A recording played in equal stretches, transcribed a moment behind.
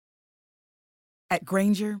At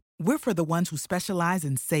Grainger, we're for the ones who specialize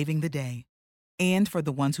in saving the day and for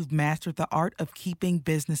the ones who've mastered the art of keeping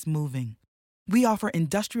business moving. We offer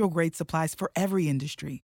industrial-grade supplies for every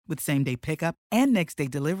industry with same-day pickup and next-day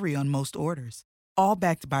delivery on most orders, all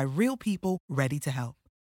backed by real people ready to help.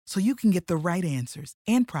 So you can get the right answers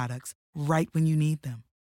and products right when you need them.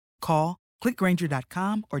 Call,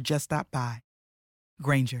 clickgrainger.com, or just stop by.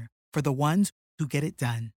 Grainger, for the ones who get it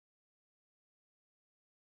done.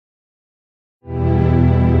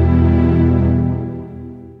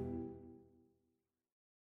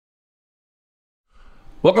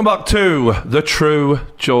 Welcome back to the True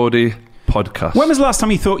Geordie podcast. When was the last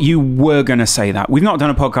time you thought you were going to say that? We've not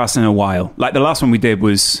done a podcast in a while. Like the last one we did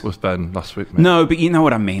was... With Ben last week, mate. No, but you know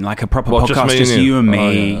what I mean. Like a proper podcast, just you and me.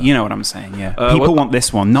 Oh, yeah. You know what I'm saying, yeah. People want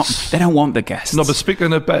this one. They don't want the guests. No, but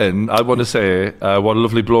speaking of Ben, I want to say what a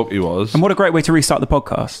lovely bloke he was. And what a great way to restart the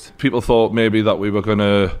podcast. People thought maybe that we were going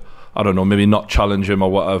to... I don't know, maybe not challenge him or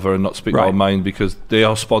whatever and not speak our mind because they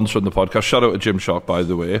are sponsoring the podcast. Shout out to Gymshark, by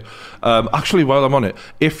the way. Actually, while I'm on it,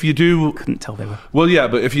 if you do... Couldn't tell they were. Well, yeah,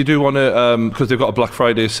 but if you do want to... Because they've got a Black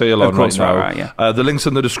Friday sale on right now. Yeah. The link's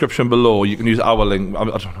in the description below. You can use our link. I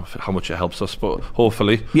don't know how much it helps us, but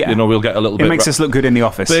hopefully, we'll get a little bit... It makes us look good in the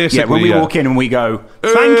office. Basically, when we walk in and we go,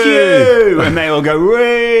 thank you! And they all go,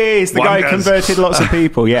 "Whee! It's the guy who converted lots of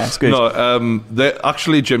people." Yeah, it's good. No,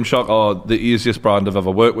 actually, Gymshark are the easiest brand I've ever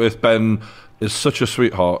worked with. Ben is such a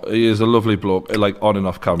sweetheart. He is a lovely bloke, like on and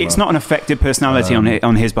off camera. It's not an affected personality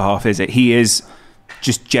on his behalf, is it? He is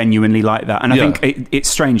just genuinely like that. And I think it's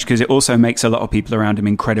strange because it also makes a lot of people around him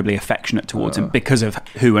incredibly affectionate towards him because of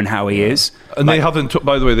who and how he is. And they haven't,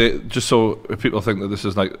 by the way, just so people think that this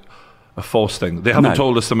is like a forced thing. They haven't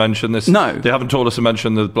told us to mention this. No. They haven't told us to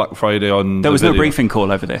mention the Black Friday on There was video. no briefing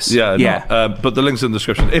call over this. Yeah. No. But the link's in the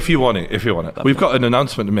description if you want it. Lovely. We've got an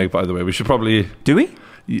announcement to make, by the way. We should probably... Do we?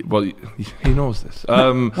 Well, he knows this.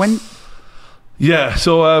 When? Yeah,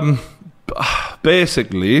 so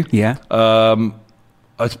basically... Yeah.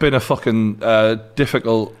 It's been a fucking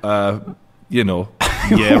difficult, year or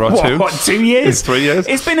two. What, 2 years? It's 3 years.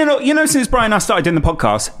 It's been, since Brian and I started doing the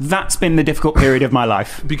podcast, that's been the difficult period of my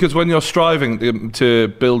life. Because when you're striving to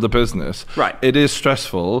build a business, it is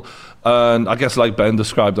stressful. And I guess like Ben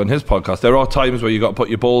described on his podcast, there are times where you got to put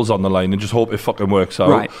your balls on the line and just hope it fucking works out.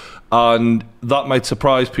 Right. And that might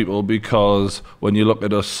surprise people because when you look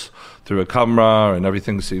at us through a camera and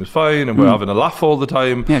everything seems fine and we're having a laugh all the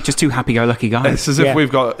time. Yeah, just two happy-go-lucky guys. It's as if we've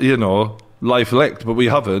got, life licked, but we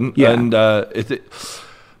haven't. Yeah. And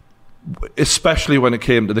especially when it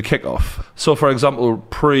came to the kickoff. So, for example,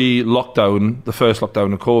 pre-lockdown, the first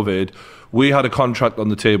lockdown of COVID, we had a contract on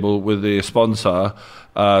the table with a sponsor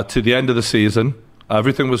to the end of the season.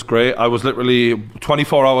 Everything was great. I was literally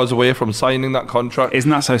 24 hours away from signing that contract. Isn't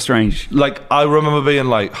that so strange? Like, I remember being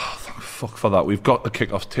like, oh, thank fuck for that. We've got the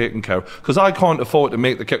kickoff taken care of. Because I can't afford to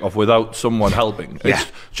make the kickoff without someone helping.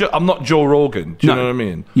 I'm not Joe Rogan. Do you know what I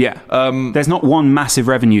mean? Yeah. There's not one massive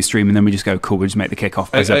revenue stream and then we just go, cool, we'll just make the kickoff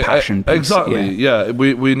as a passion piece. Exactly. Yeah.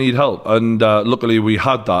 We need help. And luckily we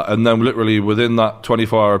had that. And then literally within that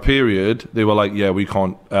 24-hour period, they were like, yeah, we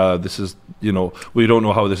can't, this is, we don't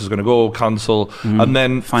know how this is going to go, cancel. And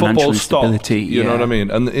then football stopped. You know what I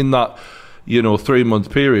mean? And in that,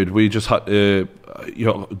 3-month period, we just had to,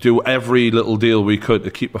 do every little deal we could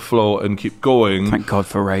to keep afloat and keep going. Thank God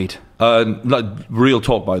for Raid. Like, real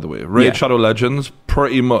talk, by the way. Raid Shadow Legends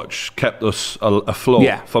pretty much kept us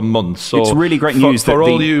afloat for months. So it's really great news. For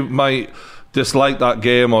all you might dislike that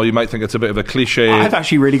game or you might think it's a bit of a cliche. I've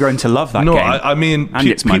actually really grown to love that game. I mean,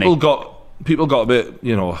 people got a bit,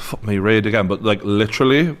 fuck me, Raid again, but like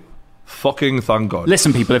literally... Fucking thank God.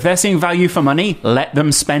 Listen, people, if they're seeing value for money, let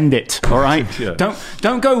them spend it. All right.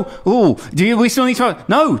 Don't go. Oh, we still need to?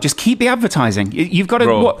 No, just keep the advertising. You've got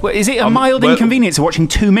to. Is it a mild inconvenience of watching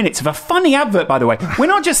 2 minutes of a funny advert? By the way, we're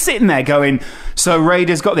not just sitting there going, "So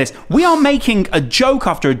Raiders got this." We are making a joke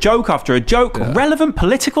after a joke after a joke, relevant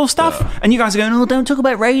political stuff, and you guys are going, "Oh, don't talk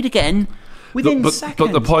about Raid again." Within seconds.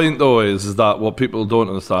 But the point, though, is that what people don't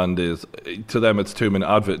understand is, to them, it's a 2-minute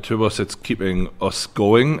advert. To us, it's keeping us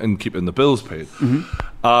going and keeping the bills paid.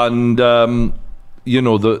 And,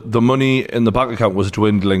 the money in the bank account was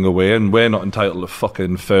dwindling away, and we're not entitled to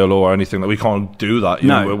fucking furlough or anything. Like, we can't do that.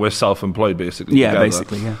 We're self-employed, basically. Yeah, together.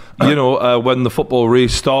 basically, yeah. When the football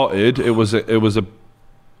restarted, it was a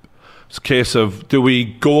case of, do we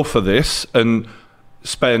go for this and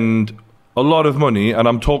spend... a lot of money, and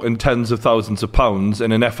I'm talking tens of thousands of pounds,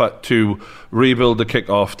 in an effort to rebuild the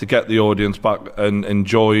kickoff, to get the audience back and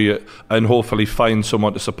enjoy it, and hopefully find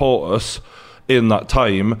someone to support us in that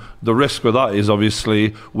time. The risk with that is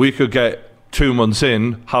obviously we could get 2 months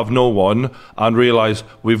in, have no one, and realise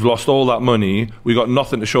we've lost all that money. We got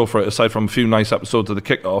nothing to show for it aside from a few nice episodes of the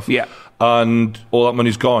kickoff. Yeah. And all that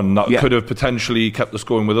money's gone. That could have potentially kept us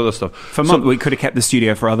going with other stuff. For months, we could have kept the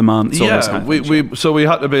studio for other months. So we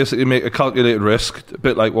had to basically make a calculated risk, a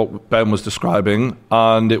bit like what Ben was describing,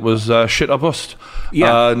 and it was shit or bust.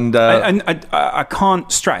 Yeah. And I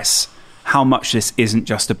can't stress how much this isn't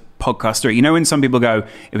just a podcast story. You know, when some people go,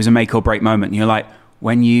 it was a make or break moment, and you're like,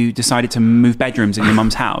 when you decided to move bedrooms in your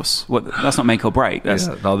mum's house, that's not make or break.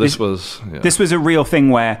 This was a real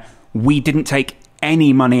thing where we didn't take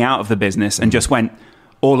any money out of the business and just went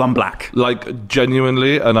all on black. Like,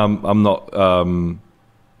 genuinely, and I'm not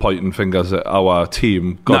pointing fingers at our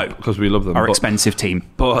team, because we love them. Our expensive team.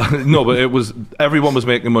 But it was, everyone was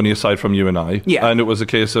making money aside from you and I. Yeah. And it was a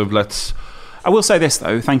case of I will say this,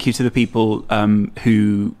 though. Thank you to the people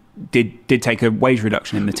who did take a wage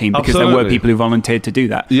reduction in the team, because there were people who volunteered to do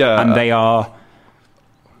that. Yeah. And they are...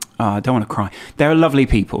 I don't want to cry. They're lovely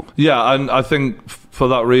people. Yeah, and I think for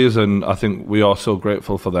that reason, I think we are so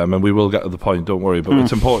grateful for them, and we will get to the point, don't worry, but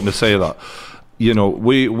it's important to say that. You know,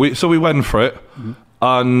 we went for it,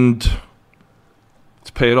 and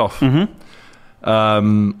it's paid off.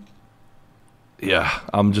 Mm-hmm. Yeah,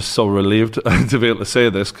 I'm just so relieved to be able to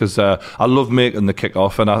say this, because I love making the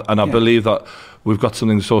kickoff, and I believe that we've got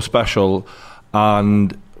something so special,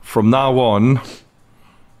 and from now on,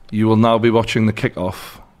 you will now be watching the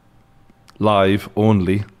kickoff live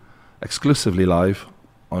only, exclusively live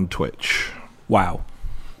on Twitch. Wow.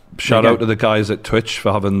 Shout out to the guys at Twitch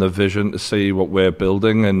for having the vision to see what we're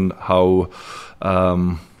building and how,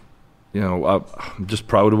 I'm just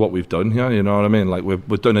proud of what we've done here, you know what I mean? Like,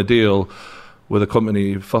 we've done a deal with a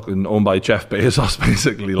company fucking owned by Jeff Bezos,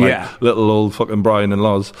 basically, little old fucking Brian and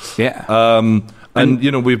Loz. Yeah. And,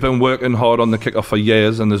 you know, we've been working hard on the kickoff for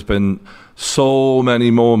years, and there's been so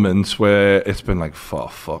many moments where it's been like,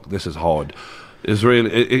 fuck, this is hard. It's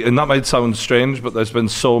really, and that might sound strange, but there's been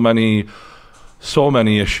so many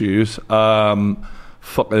issues. We'll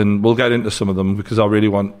get into some of them, because I really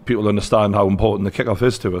want people to understand how important the kickoff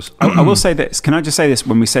is to us. I will say this. Can I just say this?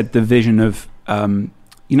 When we said the vision of,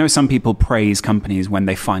 some people praise companies when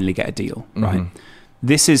they finally get a deal, right? Mm-hmm.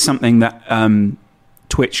 This is something that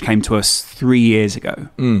Twitch came to us 3 years ago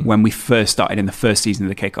when we first started in the first season of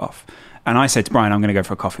the kickoff. And I said to Brian, I'm going to go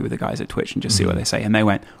for a coffee with the guys at Twitch and just see what they say. And they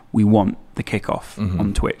went, we want the kickoff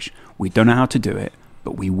on Twitch. We don't know how to do it,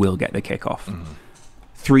 but we will get the kickoff.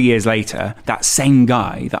 3 years later, that same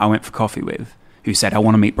guy that I went for coffee with, who said, I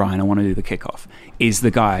want to meet Brian, I want to do the kickoff, is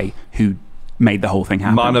the guy who made the whole thing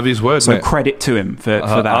happen. Man of his word, so mate. Credit to him for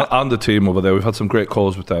that. And the team over there. We've had some great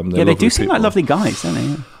calls with them. They do seem like lovely guys, don't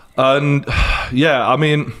they? And yeah, I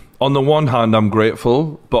mean, on the one hand, I'm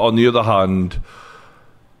grateful, but on the other hand,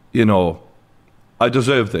 you know, I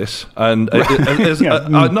deserve this. And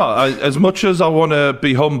as much as I want to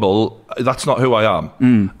be humble, that's not who I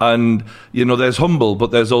am. And, you know, there's humble,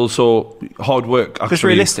 but there's also hard work. Actually, it's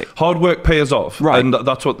realistic. Hard work pays off. Right. And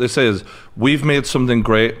that's what this is. We've made something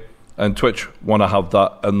great, and Twitch want to have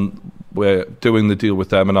that, and we're doing the deal with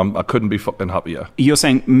them, and I couldn't be fucking happier. You're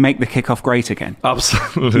saying make the kickoff great again?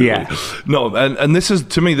 Absolutely. Yeah. No, and this is,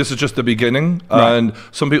 to me, this is just the beginning. Right. And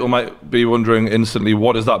some people might be wondering instantly,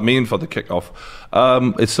 what does that mean for the kickoff?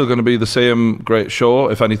 It's still going to be the same great show.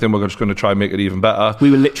 If anything, we're just going to try and make it even better.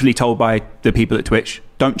 We were literally told by the people at Twitch,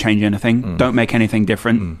 don't change anything, don't make anything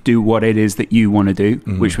different, do what it is that you want to do,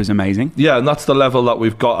 which was amazing. Yeah, and that's the level that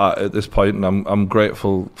we've got at this point, and I'm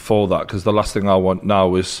grateful for that, because the last thing I want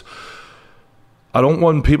now is, I don't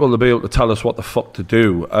want people to be able to tell us what the fuck to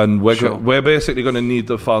do, and we're basically going to need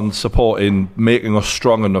the fans' support in making us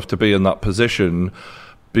strong enough to be in that position,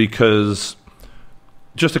 because,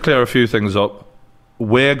 just to clear a few things up,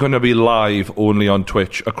 we're going to be live only on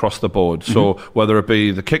Twitch across the board. So whether it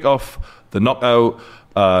be the kickoff, the knockout,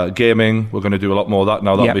 gaming, we're going to do a lot more of that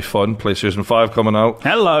now. That'll be fun. PlayStation 5 coming out.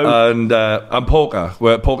 Hello. And poker,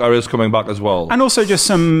 where poker is coming back as well. And also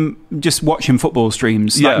just watching football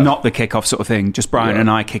streams, like not the kickoff sort of thing, just Brian and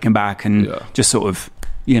I kicking back and just sort of,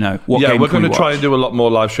 you know, what game we're going to watch? try and do a lot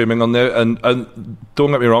more live streaming on there, and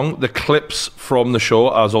don't get me wrong, the clips from the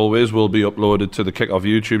show, as always, will be uploaded to the Kickoff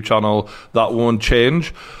YouTube channel. That won't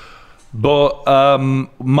change. But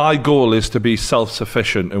my goal is to be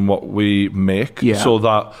self-sufficient in what we make, so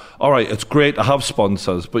that, all right, it's great to have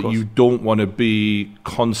sponsors, but you don't want to be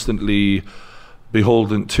constantly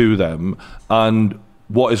beholden to them. And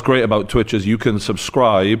what is great about Twitch is you can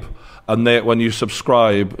subscribe And when you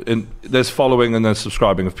subscribe, there's following and there's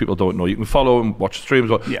subscribing. If people don't know, you can follow and watch streams.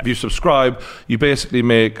 But if you subscribe, you basically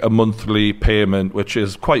make a monthly payment, which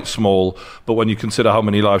is quite small. But when you consider how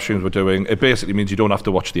many live streams we're doing, it basically means you don't have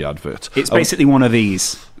to watch the adverts. It's basically one of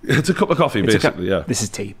these. It's a cup of coffee, basically. Yeah. This is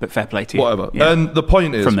tea, but fair play to you. Whatever. Yeah. And the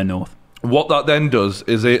point is, from the north. What that then does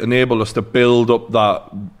is it enable us to build up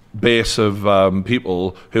that base of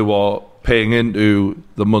people who are paying into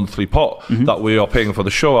the monthly pot that we are paying for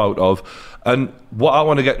the show out of. And what I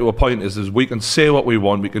want to get to a point is we can say what we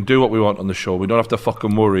want, we can do what we want on the show. We don't have to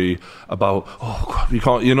fucking worry about, oh God, we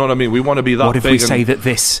can't, you know what I mean? We want to be that what if big.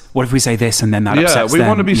 What if we say this and then that upsets we them?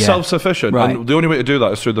 want to be self-sufficient. Right. And the only way to do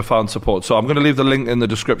that is through the fan support. So I'm going to leave the link in the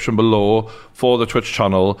description below for the Twitch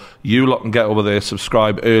channel. You lot can get over there,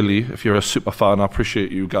 subscribe early if you're a super fan. I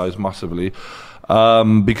appreciate you guys massively.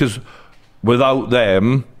 Because without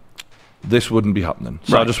them, this wouldn't be happening.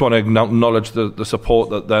 So I just want to acknowledge the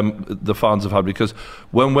support that the fans have had, because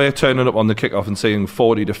when we're turning up on the kickoff and seeing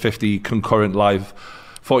 40 to 50 concurrent live,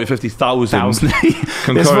 40 to 50,000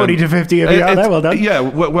 There's 40 to 50 of you out there, well done. Yeah,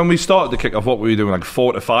 when we started the kickoff, what were we doing, like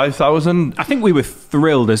 4 to 5,000? I think we were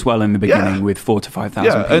thrilled as well in the beginning with 4 to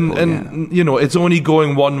 5,000 people. And you know, it's only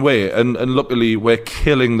going one way, and luckily we're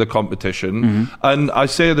killing the competition. And I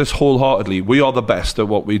say this wholeheartedly, we are the best at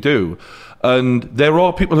what we do. And there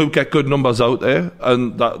are people who get good numbers out there,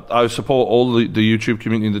 and that I support all the YouTube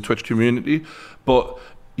community and the Twitch community. But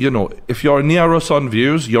you know, if you're near us on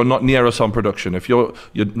views, you're not near us on production. If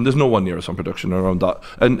there's no one near us on production around that.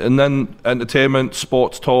 And then entertainment,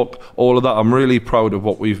 sports talk, all of that. I'm really proud of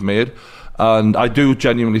what we've made. And I do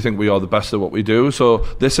genuinely think we are the best at what we do. So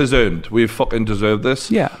this is earned. We've fucking deserved this.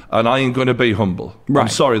 Yeah. And I ain't going to be humble. Right. I'm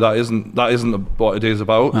sorry, that isn't what it is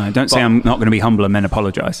about. Don't say I'm not going to be humble and then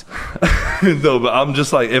apologise. No, but I'm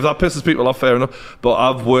just like, if that pisses people off, fair enough. But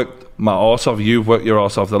I've worked my arse off. You've worked your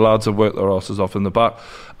arse off. The lads have worked their arses off in the back.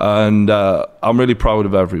 And I'm really proud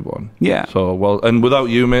of everyone. Yeah. So, and without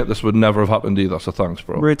you, mate, this would never have happened either. So thanks,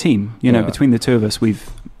 bro. We're a team. You know, between the two of us,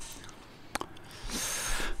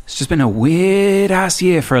 it's just been a weird-ass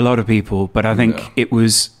year for a lot of people, but I think it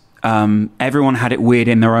was... everyone had it weird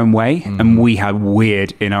in their own way, and we had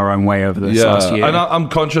weird in our own way over this last year. And I'm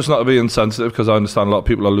conscious not to be insensitive, because I understand a lot of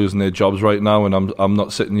people are losing their jobs right now, and I'm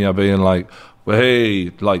not sitting here being like, well,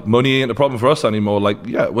 hey, like, money ain't a problem for us anymore. Like,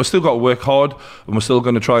 yeah, we're still got to work hard, and we're still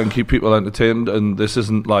going to try and keep people entertained, and this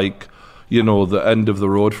isn't like... you know, the end of the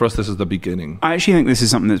road for us. This is the beginning. I actually think this is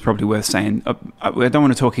something that's probably worth saying. I don't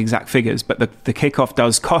want to talk exact figures, but the kickoff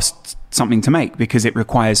does cost something to make, because it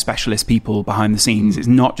requires specialist people behind the scenes. It's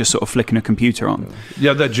not just sort of flicking a computer on.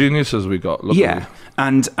 Yeah, they're geniuses we got. Luckily. Yeah,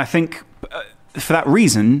 and I think for that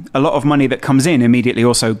reason, a lot of money that comes in immediately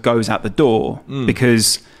also goes out the door,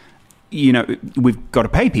 because, you know, we've got to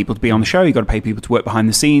pay people to be on the show. You've got to pay people to work behind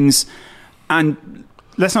the scenes. And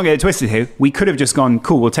let's not get it twisted here. We could have just gone,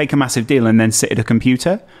 cool, we'll take a massive deal and then sit at a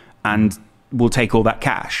computer and we'll take all that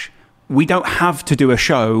cash. We don't have to do a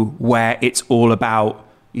show where it's all about,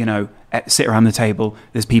 you know, sit around the table,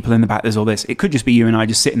 there's people in the back, there's all this. It could just be you and I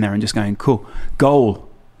just sitting there and just going, cool,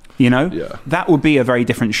 goal, you know? Yeah. That would be a very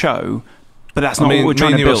different show, but that's not what we're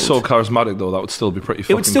trying to build. I mean, so charismatic, though, that would still be pretty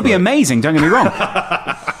fucking It would still be amazing, don't get me wrong.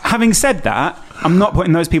 Having said that, I'm not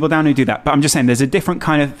putting those people down who do that, but I'm just saying there's a different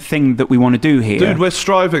kind of thing that we want to do here. Dude, we're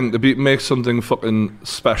striving to make something fucking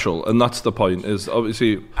special, and that's the point. Is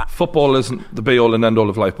obviously football isn't the be-all and end-all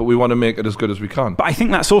of life, but we want to make it as good as we can. But I think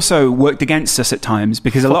that's also worked against us at times,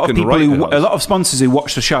 because a lot of people, a lot of sponsors who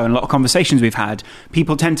watch the show and a lot of conversations we've had,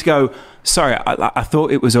 people tend to go, sorry, I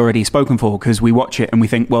thought it was already spoken for, because we watch it and we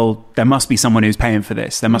think, well, there must be someone who's paying for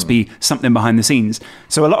this. There must be something behind the scenes.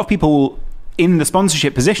 So a lot of people in the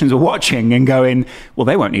sponsorship positions were watching and going, well,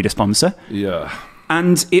 they won't need a sponsor. Yeah.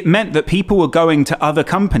 And it meant that people were going to other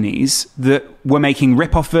companies that were making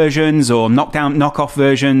rip-off versions or knock-off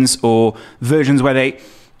versions, or versions where they...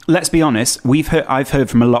 Let's be honest, I've heard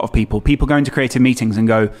from a lot of people going to creative meetings and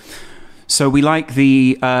go, so we like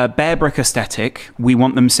the bare brick aesthetic. We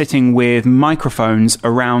want them sitting with microphones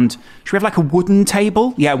around... Should we have like a wooden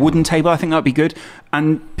table? Yeah, a wooden table. I think that would be good.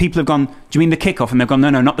 And people have gone, do you mean the kickoff? And they've gone, no,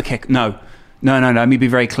 not the kick. No, let me be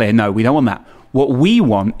very clear. No, we don't want that. What we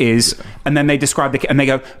want is, and then they describe and they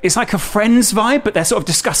go, it's like a Friends vibe, but they're sort of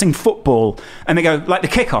discussing football. And they go, like the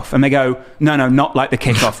kickoff. And they go, no, not like the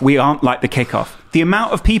kickoff. We aren't like the kickoff. The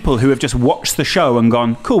amount of people who have just watched the show and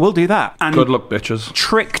gone, cool, we'll do that. And good luck, bitches.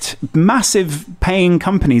 Tricked massive paying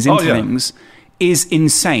companies into things is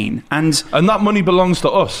insane. And that money belongs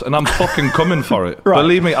to us, and I'm fucking coming for it. Right.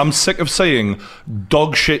 Believe me, I'm sick of seeing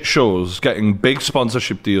dog shit shows getting big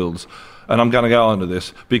sponsorship deals. And I'm going to get onto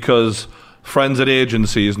this because friends at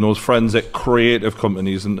agencies knows friends at creative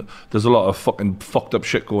companies, and there's a lot of fucking fucked up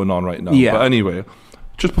shit going on right now. Yeah. But anyway,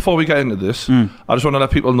 just before we get into this, I just want to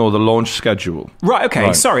let people know the launch schedule. Right, okay.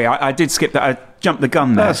 Right. Sorry, I did skip that. I jumped the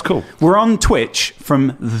gun there. That's cool. We're on Twitch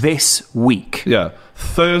from this week. Yeah.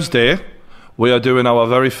 Thursday, we are doing our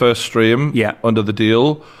very first stream under the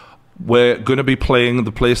deal. We're going to be playing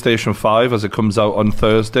the PlayStation 5 as it comes out on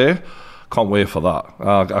Thursday. Can't wait for that.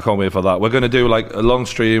 I can't wait for that. We're going to do like a long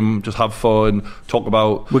stream, just have fun, talk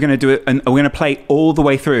about... We're going to do it, and we're going to play all the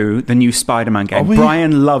way through the new Spider-Man game.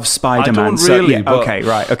 Brian loves Spider-Man. I don't really. But,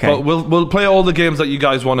 okay. But we'll play all the games that you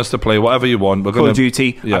guys want us to play, whatever you want. Call of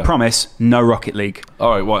Duty, I promise, no Rocket League.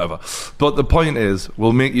 All right, whatever. But the point is,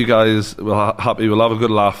 we'll make you guys happy, we'll have a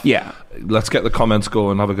good laugh. Yeah. Let's get the comments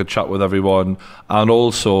going, have a good chat with everyone. And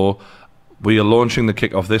also... we are launching the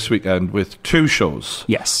kickoff this weekend with 2 shows.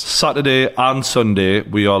 Yes. Saturday and Sunday,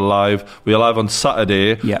 we are live. We are live on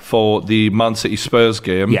Saturday for the Man City Spurs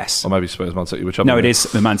game. Yes. Or maybe Spurs, Man City, whichever. No, it is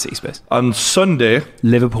the Man City Spurs. And Sunday...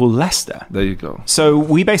 Liverpool Leicester. There you go. So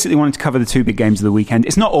we basically wanted to cover the 2 big games of the weekend.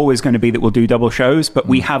 It's not always going to be that we'll do double shows, but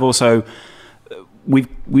we have also...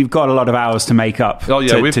 We've got a lot of hours to make up. Oh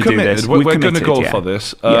yeah, we've committed. Do this. We're going to go for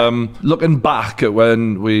this. Looking back at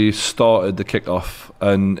when we started the kickoff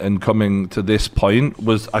and coming to this point,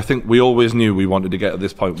 I think we always knew we wanted to get to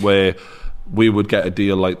this point where we would get a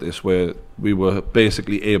deal like this, where we were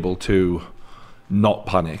basically able to not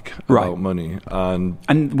panic about money and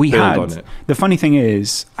we build had on it. The funny thing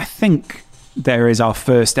is, I think there is our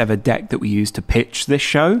first ever deck that we used to pitch this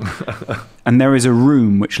show. And there is a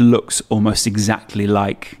room which looks almost exactly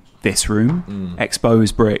like this room.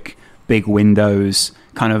 Exposed brick, big windows,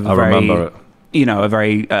 kind of remember it. You know, a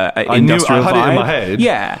very I industrial had vibe. it in my head.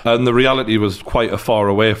 Yeah. And the reality was quite a far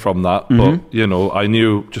away from that. But, you know, I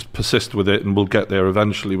knew just persist with it and we'll get there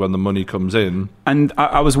eventually when the money comes in. And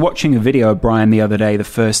I was watching a video of Brian the other day, the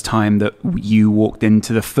first time that you walked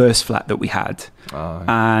into the first flat that we had.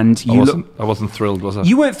 And I wasn't thrilled, was I?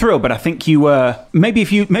 You weren't thrilled, but I think you were. Maybe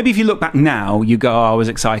if you look back now, you go, "Oh, I was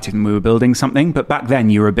excited and we were building something." But back then,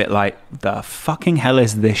 you were a bit like, "The fucking hell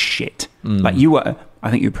is this shit?" Like you were. I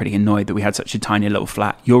think you were pretty annoyed that we had such a tiny little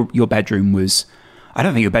flat. Your bedroom was. I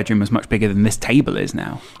don't think your bedroom was much bigger than this table is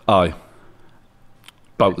now. Aye.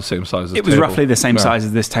 About the same size as it was table. Roughly the same size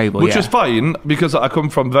as this table, which is fine because I come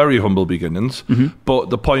from very humble beginnings. But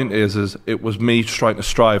the point is it was me trying to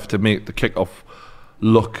strive to make the kickoff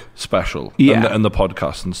look special and the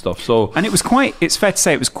podcast and stuff. So and it's fair to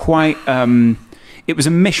say it was quite it was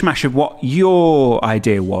a mishmash of what your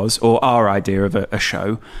idea was or our idea of a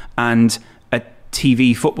show and a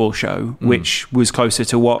TV football show which was closer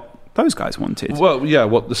to what those guys wanted. Well, yeah,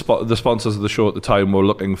 what the sponsors of the show at the time were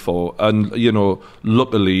looking for. And, you know,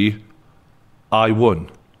 luckily I won.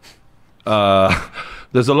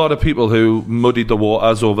 There's a lot of people who muddied the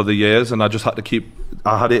waters over the years, and I just had to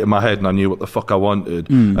I had it in my head and I knew what the fuck I wanted.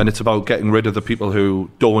 And it's about getting rid of the people who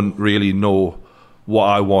don't really know what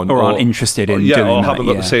I want. Or aren't interested in doing that. Or haven't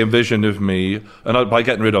got the same vision of me. And by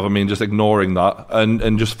getting rid of, I mean just ignoring that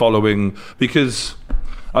and just following. Because,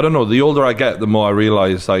 I don't know, the older I get, the more I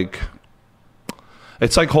realise, like,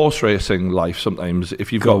 it's like horse racing life sometimes.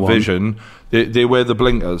 If you've got vision, they wear the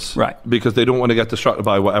blinkers. Right. Because they don't want to get distracted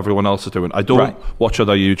by what everyone else is doing. I don't watch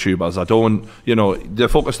other YouTubers. I don't, you know, they're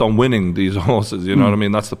focused on winning these horses, you know what I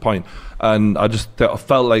mean? That's the point. And I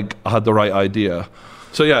felt like I had the right idea.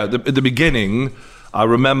 So yeah, at the beginning, I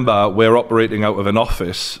remember we're operating out of an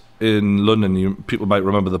office in London. People might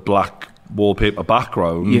remember the black wallpaper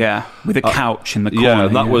background. Yeah, with a couch in the corner. Yeah,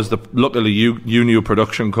 and that was luckily you knew a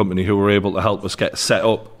production company who were able to help us get set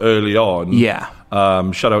up early on. Yeah.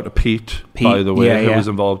 Shout out to Pete, by the way, who was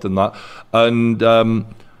involved in that. And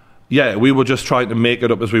we were just trying to make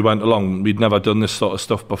it up as we went along. We'd never done this sort of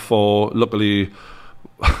stuff before. Luckily,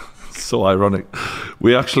 so ironic,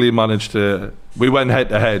 we actually managed to. We went head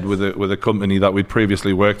to head with a company that we'd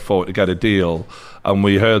previously worked for to get a deal, and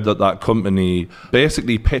we heard that company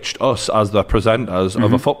basically pitched us as the presenters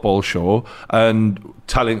of a football show, and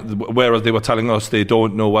whereas they were telling us they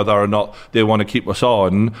don't know whether or not they want to keep us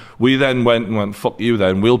on, we then went, fuck you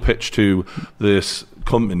then, we'll pitch to this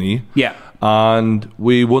company. Yeah. And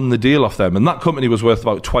we won the deal off them. And that company was worth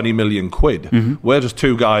about 20 million quid. We're just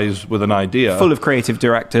 2 guys with an idea. Full of creative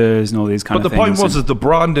directors and all these kind of things. But the point was that the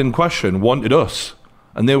brand in question wanted us.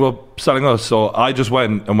 And they were selling us. So I just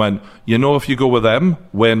went, you know, if you go with them,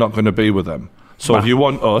 we're not going to be with them. So if you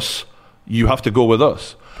want us, you have to go with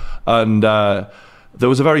us. And there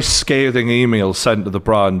was a very scathing email sent to the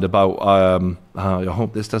brand about, I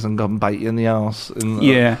hope this doesn't come bite you in the arse. And,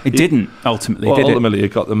 it didn't, ultimately, did it? Ultimately,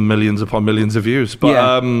 it got them millions upon millions of views.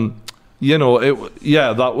 But you know,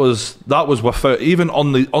 that was what even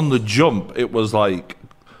on the jump, it was like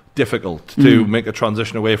difficult to make a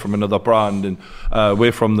transition away from another brand and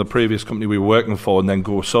away from the previous company we were working for and then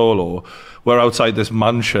go solo. We're outside this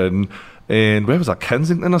mansion in, where was that,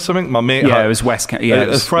 Kensington or something? My mate, it was West Kensington.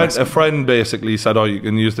 A friend basically said, "Oh, you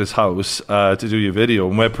can use this house to do your video,"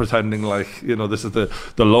 and we're pretending like, you know, this is the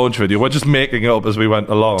launch video. We're just making it up as we went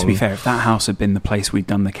along. To be fair, if that house had been the place we'd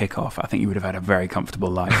done the kickoff, I think you would have had a very comfortable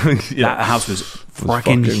life. That house was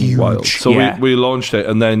fucking huge. Wild. So we launched it,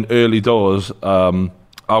 and then early doors,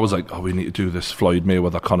 I was like, we need to do this Floyd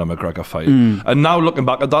Mayweather Conor McGregor fight. And now looking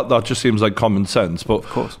back at that just seems like common sense. But of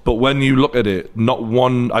course. But when you look at it, not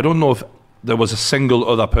one, I don't know if there was a single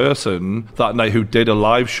other person that night who did a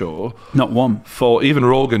live show. Not one. Even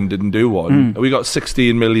Rogan didn't do one. We got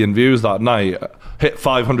 16 million views that night, hit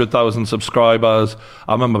 500,000 subscribers.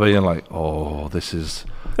 I remember being like, there's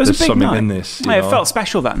something night. in this. It felt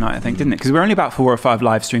special that night, I think, didn't it? Because we were only about 4 or 5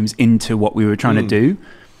 live streams into what we were trying to do.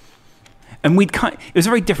 And it was a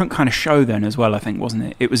very different kind of show then as well, I think, wasn't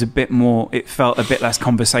it? It was a bit more, it felt a bit less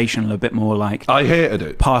conversational, a bit more like... I hated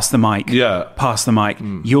it. Pass the mic. Yeah. Pass the mic.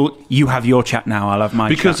 You have your chat now, I'll have my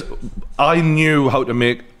chat. Because I knew how to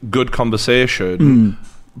make good conversation,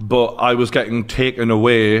 but I was getting taken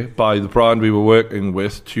away by the brand we were working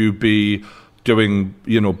with to be doing,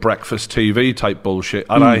 you know, breakfast TV type bullshit.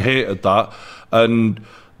 And I hated that. And...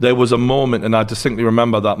 there was a moment, and I distinctly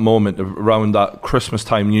remember that moment around that Christmas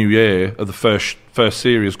time, New Year, of the first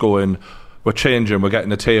series going, we're changing, we're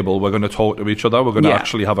getting a table, we're going to talk to each other, we're going to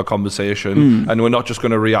actually have a conversation, and we're not just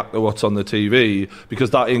going to react to what's on the TV, because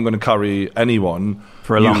that ain't going to carry anyone.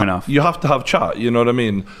 For long enough. You have to have chat, you know what I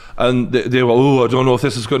mean? And they were, I don't know if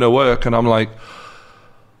this is going to work, and I'm like...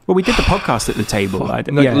 Well, we did the podcast at the table.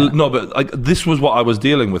 No, but this was what I was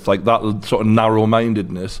dealing with, like that sort of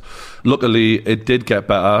narrow-mindedness. Luckily, it did get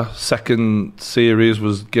better. Second series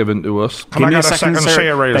was given to us. Can I get a second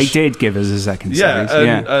series? They did give us a second series.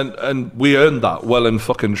 And we earned that well and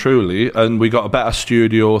fucking truly. And we got a better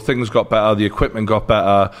studio. Things got better. The equipment got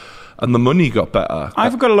better. And the money got better.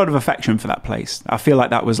 I've got a lot of affection for that place. I feel like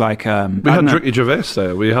that was like... we had Ricky Gervais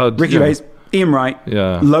there. We had... Ricky Gervais. Ian Wright,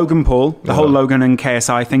 Logan Paul, the whole Logan and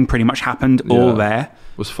KSI thing pretty much happened all there.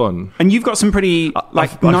 It was fun. And you've got some pretty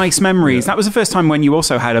nice memories. That was the first time when you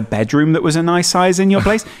also had a bedroom that was a nice size in your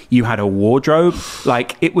place. You had a wardrobe.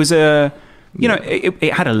 Like, it was a... You know,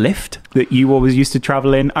 it had a lift that you always used to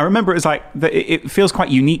travel in. I remember it was like... It feels quite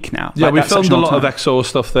unique now. Yeah, we filmed a lot of EXO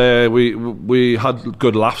stuff there. We had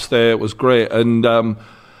good laughs there. It was great. And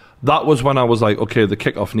that was when I was like, okay, the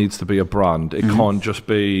kickoff needs to be a brand. It can't just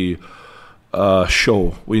be...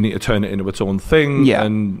 show. We need to turn it into its own thing,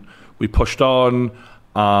 and we pushed on,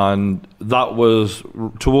 and that was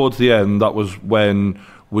towards the end. That was when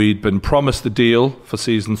we'd been promised the deal for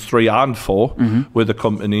seasons 3 and 4 with the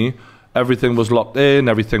company. Everything was locked in,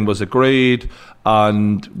 everything was agreed,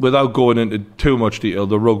 and without going into too much detail,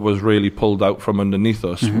 the rug was really pulled out from underneath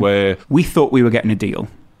us, where we thought we were getting a deal,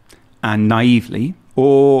 and naively,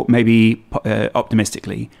 or maybe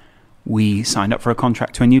optimistically, we signed up for a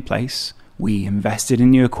contract to a new place. We invested in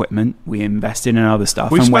new equipment. We invested in other stuff.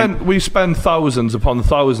 We spent thousands upon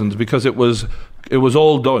thousands because it was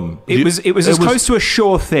all done. It was as close to a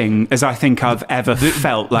sure thing as I think I've ever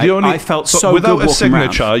felt. Like I felt so without good a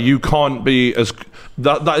signature, around. you can't be as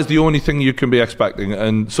that is the only thing you can be expecting.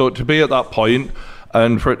 And so to be at that point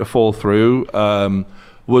and for it to fall through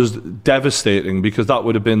was devastating, because that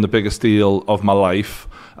would have been the biggest deal of my life.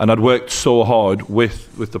 And I'd worked so hard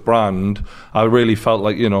with the brand. I really felt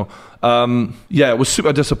like, you know, it was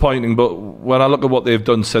super disappointing. But when I look at what they've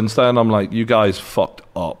done since then, I'm like, you guys fucked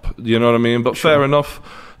up. You know what I mean? But fair enough.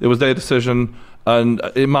 It was their decision. And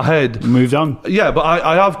in my head... Moved on. Yeah, but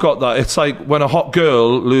I have got that. It's like when a hot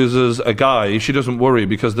girl loses a guy, she doesn't worry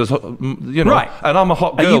because there's, you know... Right. And I'm a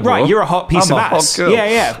hot girl, Right, you're a hot piece of ass. Hot girl.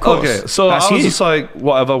 Yeah, of course. Okay, so I was just like,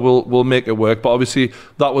 whatever, we'll make it work. But obviously,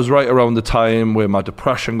 that was right around the time where my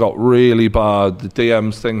depression got really bad. The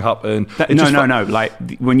DMs thing happened. No. Like,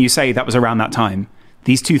 when you say that was around that time,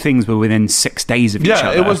 these two things were within 6 days of each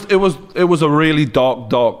other. Yeah, it was a really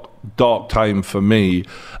dark time for me,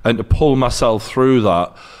 and to pull myself through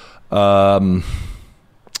that, I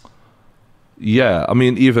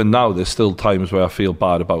mean, even now there's still times where I feel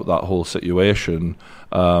bad about that whole situation,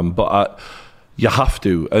 but you have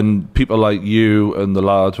to, and people like you and the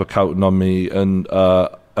lads were counting on me, and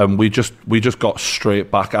we just got straight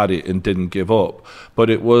back at it and didn't give up. But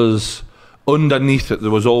it was... underneath it, there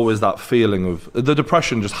was always that feeling of... The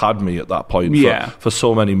depression just had me at that point for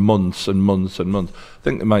so many months and months and months. I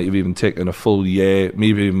think it might have even taken a full year,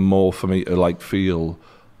 maybe even more, for me to like feel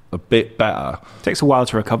a bit better. It takes a while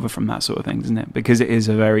to recover from that sort of thing, doesn't it? Because it is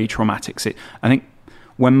a very traumatic I think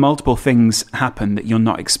when multiple things happen that you're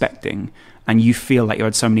not expecting and you feel like you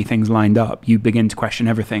had so many things lined up, you begin to question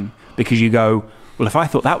everything because you go, well, if I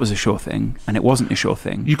thought that was a sure thing and it wasn't a sure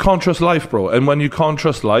thing. You can't trust life, bro. And when you can't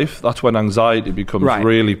trust life, that's when anxiety becomes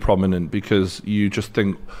really prominent, because you just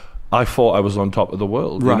think, I thought I was on top of the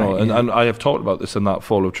world, you know? And I have talked about this in that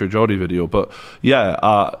Fall of True Geordie video, but yeah,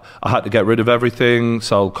 I had to get rid of everything,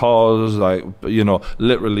 sell cars, like, you know,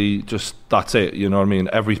 literally just, that's it, you know what I mean?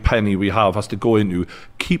 Every penny we have has to go into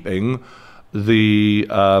keeping the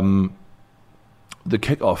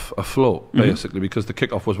Kickoff afloat, basically, because the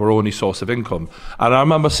Kickoff was our only source of income. And I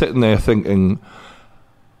remember sitting there thinking,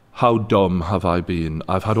 how dumb have I been?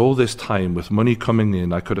 I've had all this time with money coming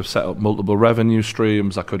in. I could have set up multiple revenue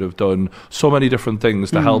streams. I could have done so many different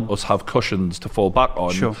things to help us have cushions to fall back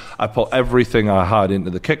on. Sure. I put everything I had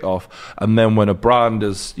into the Kickoff. And then when a brand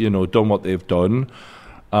has, you know, done what they've done,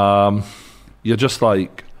 you're just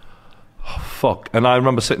like, oh, fuck. And I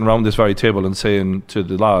remember sitting around this very table and saying to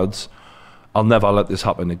the lads, I'll never let this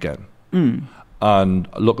happen again. And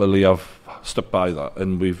luckily I've stuck by that,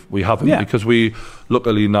 and we haven't, because we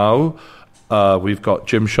luckily now we've got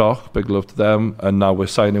Gymshark, big love to them, and now we're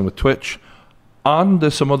signing with Twitch, and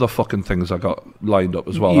there's some other fucking things I got lined up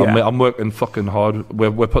as well. I'm working fucking hard.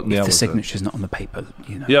 We're putting the signature's not on the paper,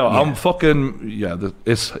 you know. I'm fucking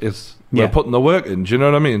we're putting the work in. Do you know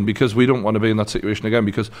what I mean? Because we don't want to be in that situation again,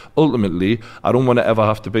 because ultimately I don't want to ever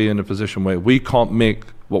have to be in a position where we can't make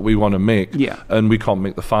what we want to make, and we can't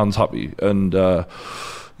make the fans happy. And so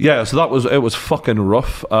it was fucking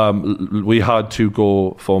rough. We had to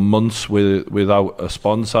go for months without a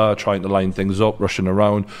sponsor, trying to line things up, rushing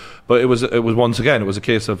around. But it was once again, it was a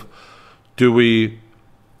case of, do we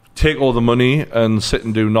take all the money and sit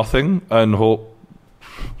and do nothing and hope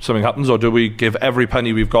something happens, or do we give every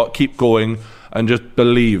penny we've got, keep going, and just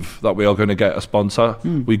believe that we are going to get a sponsor?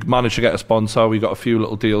 We managed to get a sponsor. We got a few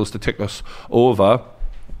little deals to tick us over.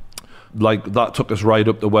 Like, that took us right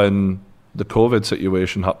up to when the COVID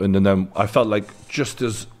situation happened, and then I felt like, just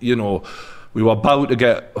as, you know, we were about to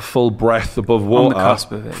get a full breath above water, on the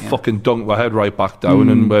cusp of it, fucking dunked our head right back down,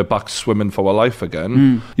 and we're back swimming for our life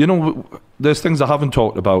again. You know, there's things I haven't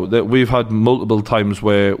talked about, that we've had multiple times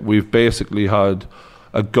where we've basically had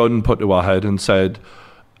a gun put to our head and said,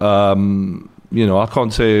 you know, I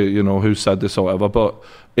can't say, you know, who said this or whatever, but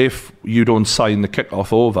if you don't sign the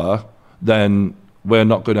Kickoff over, then we're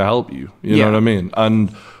not going to help you. You know what I mean? And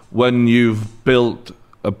when you've built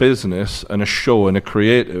a business and a show and a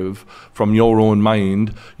creative from your own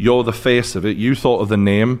mind, you're the face of it. You thought of the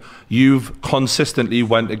name. You've consistently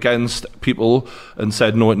went against people and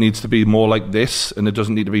said, no, it needs to be more like this, and it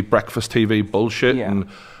doesn't need to be breakfast TV bullshit.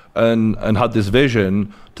 And had this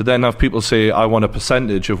vision to then have people say, I want a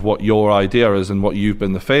percentage of what your idea is and what you've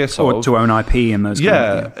been the face of. Or to own IP and those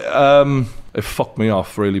it fucked me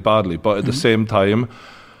off really badly. But at the same time,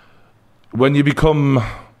 when you become...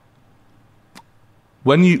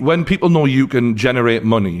 When people know you can generate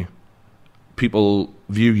money, people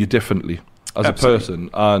view you differently as a person.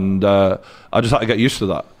 And I just had to get used to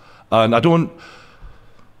that. And I don't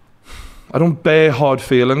bear hard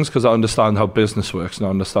feelings, because I understand how business works and I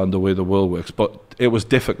understand the way the world works. But it was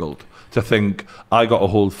difficult to think, I got to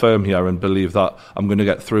hold firm here and believe that I'm going to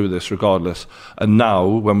get through this regardless. And now,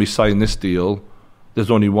 when we sign this deal, there's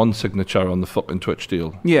only one signature on the fucking Twitch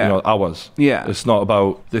deal. You know, ours. It's not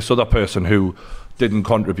about this other person who didn't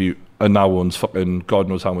contribute and now owns fucking God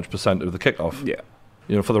knows how much % of the Kickoff.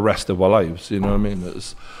 You know, for the rest of our lives. You know what I mean?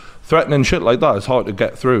 It's threatening shit like that. It's hard to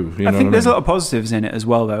get through. I think there's a lot of positives in it as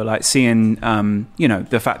well, though. Like seeing, you know,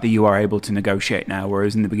 the fact that you are able to negotiate now,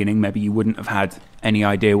 whereas in the beginning maybe you wouldn't have had any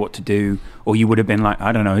idea what to do, or you would have been like,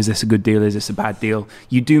 I don't know, is this a good deal? Is this a bad deal?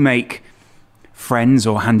 You do make friends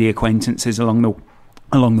or handy acquaintances along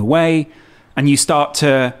the way, and you start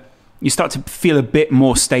to feel a bit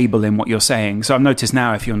more stable in what you're saying. So I've noticed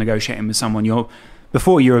now, if you're negotiating with someone,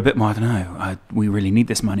 before you're a bit more, I don't know, we really need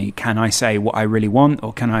this money. Can I say what I really want,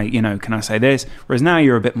 or can I say this? Whereas now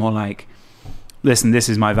you're a bit more like, listen, this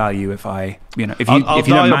is my value. I'll die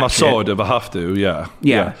on my sword if I have to. Yeah.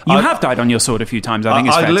 You have died on your sword a few times. I think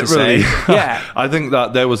it's fair to say. Yeah. I think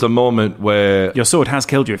that there was a moment where your sword has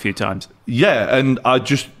killed you a few times. Yeah, and I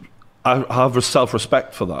have a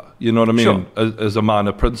self-respect for that. You know what I mean? Sure. As a man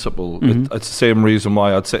of principle. It's the same reason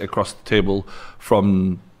why I'd sit across the table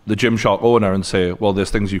from the Gymshark owner and say, well, there's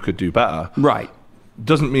things you could do better. Right.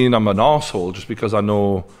 Doesn't mean I'm an arsehole just because I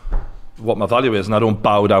know what my value is, and I don't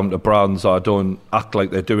bow down to brands, or I don't act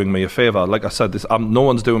like they're doing me a favour. Like I said, no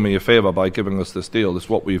one's doing me a favour by giving us this deal. It's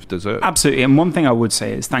what we've deserved. Absolutely. And one thing I would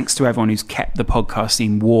say is thanks to everyone who's kept the podcast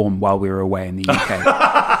scene warm while we were away in the UK.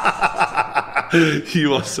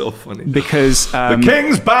 You are so funny. Because the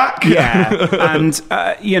king's back. Yeah. And,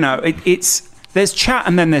 it's there's chat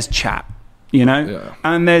and then there's chat.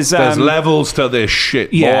 And there's levels to this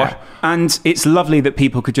shit, boy. And it's lovely that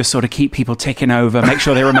people could just sort of keep people ticking over, make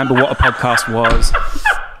sure they remember what a podcast was.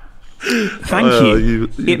 Thank you.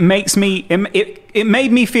 It makes me. It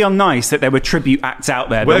made me feel nice that there were tribute acts out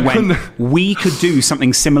there that we could do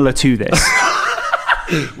something similar to this.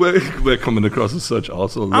 We're coming across as such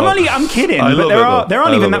arseholes. I'm kidding. But there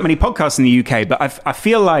aren't even that many podcasts in the UK. But I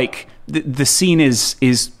feel like the scene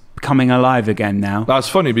is coming alive again now. That's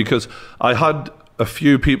funny because I had a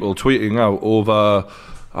few people tweeting out over,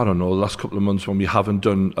 I don't know, the last couple of months when we haven't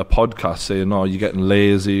done a podcast saying, "Oh, you're getting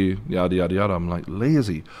lazy, yada yada yada." I'm like,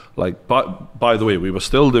 lazy? Like, but by the way, we were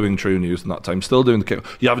still doing True News in that time, still doing the kick.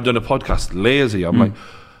 You haven't done a podcast, lazy? I'm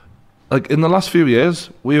like in the last few years,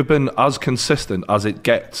 we have been as consistent as it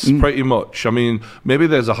gets, pretty much. I mean, maybe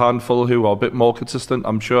there's a handful who are a bit more consistent,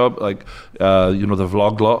 I'm sure, like, the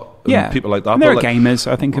vlog lot, and people like that. And there are gamers,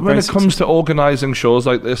 I think. When it comes to organising shows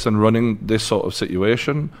like this and running this sort of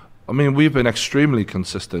situation, I mean, we've been extremely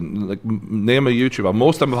consistent. Like, name a YouTuber.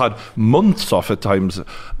 Most of them have had months off at times.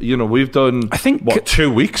 We've done, I think,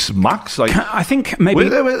 2 weeks max? Like, I think maybe...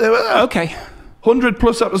 Okay. 100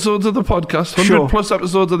 plus episodes of the podcast, 100 plus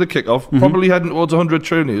episodes of the kickoff, probably heading towards 100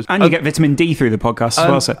 True News. And you get vitamin D through the podcast as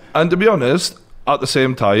well, sir. And to be honest, at the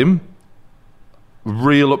same time,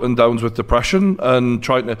 real up and downs with depression and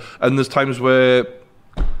and there's times where,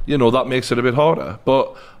 that makes it a bit harder.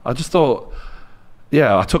 But I just thought,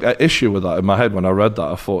 I took an issue with that in my head when I read that.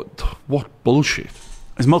 I thought, what bullshit.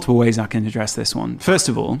 There's multiple ways I can address this one. First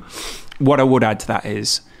of all, what I would add to that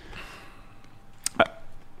is,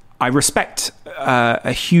 I respect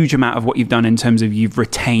a huge amount of what you've done in terms of you've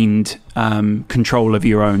retained control of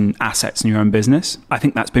your own assets and your own business. I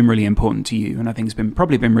think that's been really important to you, and I think it's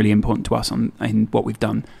probably been really important to us in what we've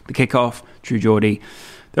done. The Kickoff, True Geordie.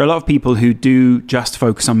 There are a lot of people who do just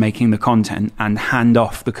focus on making the content and hand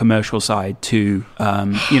off the commercial side to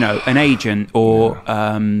an agent or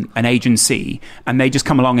an agency, and they just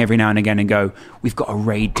come along every now and again and go, "We've got a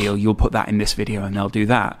raid deal. You'll put that in this video," and they'll do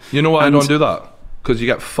that. You know why I don't do that? Because you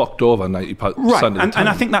get fucked over 90% of the time. And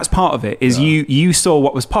I think that's part of it, is you saw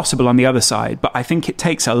what was possible on the other side, but I think it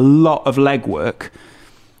takes a lot of legwork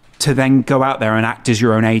to then go out there and act as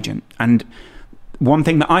your own agent. And one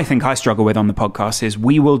thing that I think I struggle with on the podcast is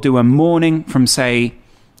we will do a morning from, say,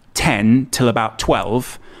 10 till about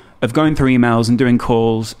 12 of going through emails and doing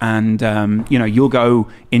calls, and you'll go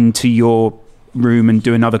into your room and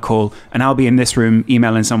do another call, and I'll be in this room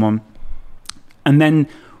emailing someone. And then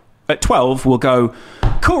at 12, we'll go,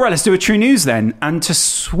 cool, right, let's do a True News then. And to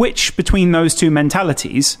switch between those two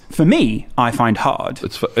mentalities, for me, I find hard.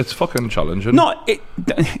 It's fucking challenging.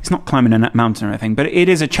 It's not climbing a mountain or anything, but it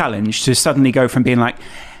is a challenge to suddenly go from being like,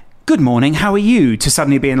 good morning, how are you? To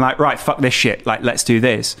suddenly being like, right, fuck this shit, like, let's do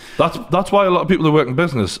this. That's why a lot of people who work in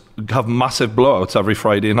business have massive blowouts every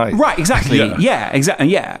Friday night. Right, exactly. Yeah, exactly.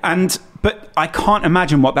 Yeah. But I can't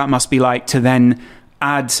imagine what that must be like to then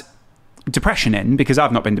add depression in, because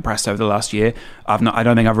I've not been depressed over the last year. I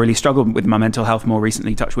don't think I've really struggled with my mental health more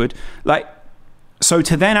recently, touch wood. So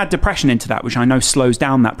to then add depression into that, which I know slows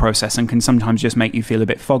down that process and can sometimes just make you feel a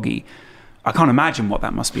bit foggy, I can't imagine what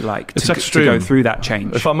that must be like to go through that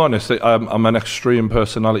change. If I'm honest, I'm an extreme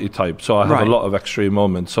personality type, so I have a lot of extreme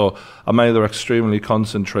moments. So I'm either extremely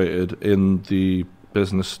concentrated in the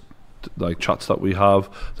business chats that we have,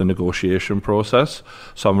 the negotiation process,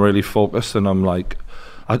 so I'm really focused, and I'm like,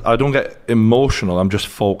 I don't get emotional, I'm just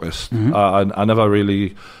focused. I never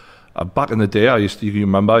really... back in the day, you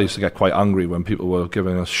remember, I used to get quite angry when people were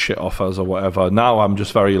giving us shit offers or whatever. Now I'm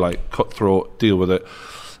just very cutthroat, deal with it.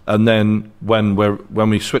 And then when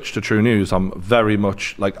we switch to True News, I'm very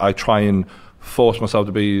much I try and force myself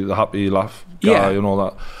to be the happy laugh guy and all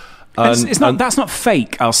that. And that's not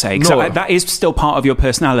fake, I'll say. No, that is still part of your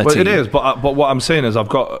personality. Well, it is, but what I'm saying is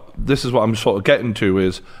this is what I'm sort of getting to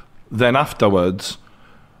is, then afterwards,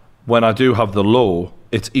 when I do have the low,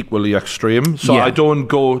 it's equally extreme. So I don't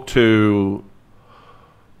go to,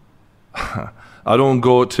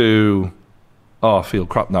 oh, I feel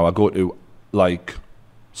crap now. I go to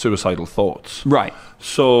suicidal thoughts. Right.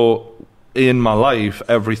 So in my life,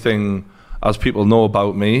 everything, as people know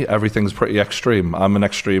about me, everything's pretty extreme. I'm an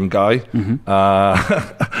extreme guy. And,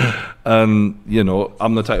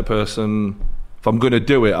 I'm the type of person, if I'm going to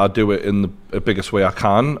do it, I'll do it in the biggest way I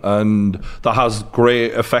can, and that has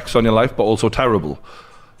great effects on your life, but also terrible.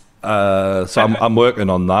 So I'm working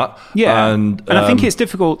on that. Yeah, and I think it's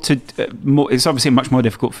difficult to. It's obviously much more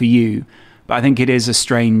difficult for you, but I think it is a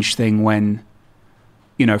strange thing when,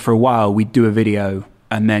 for a while we'd do a video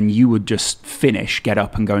and then you would just finish, get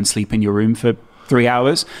up, and go and sleep in your room for 3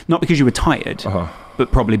 hours, not because you were tired,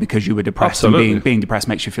 but probably because you were depressed. Absolutely. And being depressed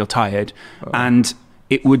makes you feel tired, and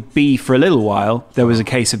it would be for a little while. There was a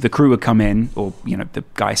case of the crew would come in, or the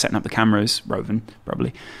guy setting up the cameras, Rovan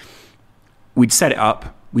probably. We'd set it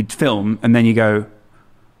up, we'd film, and then you go,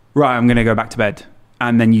 right, I'm going to go back to bed,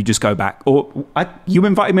 and then you just go back. Or you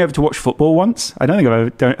invited me over to watch football once. I don't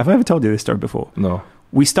think have I ever told you this story before? No.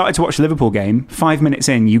 We started to watch the Liverpool game. 5 minutes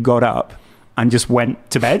in, you got up and just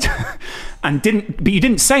went to bed, but you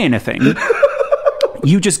didn't say anything.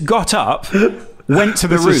 You just got up, went to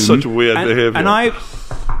the room. This is such weird behaviour.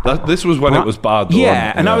 And this was when it was bad, though.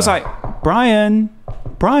 Yeah, and I was like, Brian,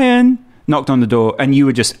 knocked on the door, and you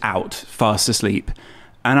were just out, fast asleep.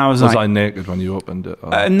 And I was like... Was I naked when you opened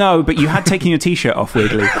it? No, but you had taken your T-shirt off,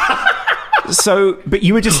 weirdly. So, but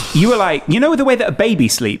you were like, the way that a baby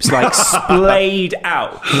sleeps, like splayed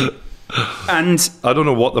out. And I don't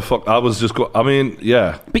know what the fuck I was just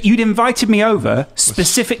yeah. But you'd invited me over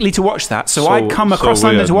specifically to watch that, so I'd come across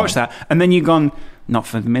London to watch that, and then you'd gone, not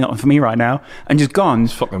for me right now, and just gone.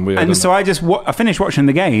 It's fucking weird. And so I finished watching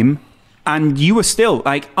the game, and you were still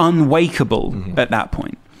like unwakeable at that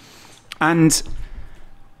point. And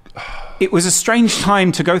it was a strange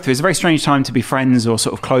time to go through. It's a very strange time to be friends or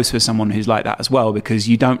sort of close with someone who's like that as well, because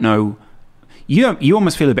you don't know. You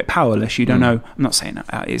almost feel a bit powerless. You don't know. I'm not saying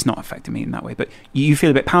that it's not affecting me in that way, but you feel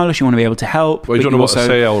a bit powerless. You want to be able to help. Well, you don't know what to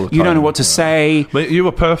say all the time. You don't know what to say. But you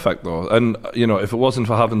were perfect, though. And, if it wasn't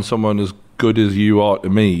for having someone as good as you are to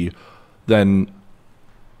me, then,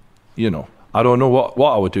 I don't know what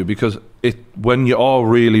I would do, because when you are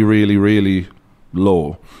really, really, really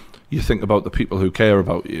low, you think about the people who care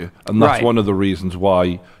about you. And that's one of the reasons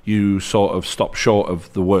why you sort of stop short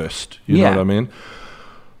of the worst. You know what I mean?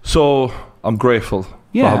 So I'm grateful for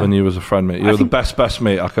having you as a friend, mate. You're the best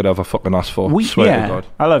mate I could ever fucking ask for. Swear to God.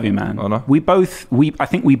 I love you, man. I know. I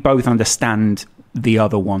think we both understand the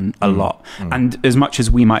other one a lot. And as much as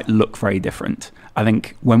we might look very different, I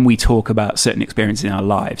think when we talk about certain experiences in our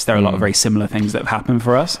lives, there are a lot of very similar things that have happened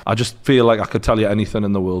for us. I just feel like I could tell you anything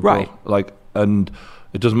in the world, bro. And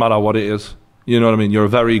it doesn't matter what it is. You know what I mean? You're a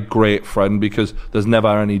very great friend because there's never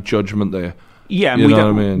any judgment there. Yeah,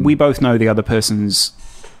 and we both know the other person's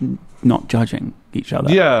not judging each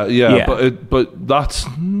other. Yeah. But that's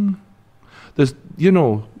there's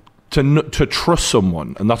to trust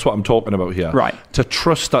someone, and that's what I'm talking about here. Right. To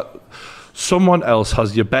trust that someone else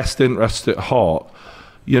has your best interest at heart.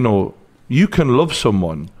 You can love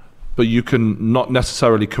someone, but you can not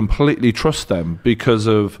necessarily completely trust them because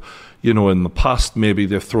of, in the past, maybe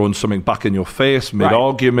they've thrown something back in your face,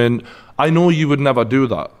 mid-argument. I know you would never do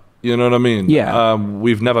that. You know what I mean? Yeah.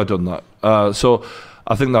 We've never done that. So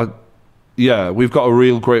I think that, we've got a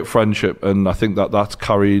real great friendship, and I think that's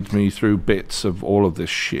carried me through bits of all of this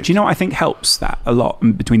shit. Do you know what I think helps that a lot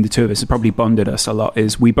between the two of us? It probably bonded us a lot,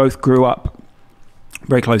 is we both grew up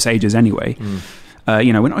very close ages anyway.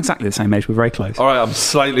 We're not exactly the same age, we're very close. All right, I'm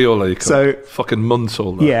slightly older. So fucking months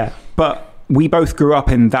older. Yeah, but we both grew up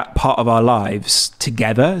in that part of our lives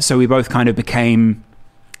together, so we both kind of became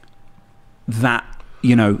that,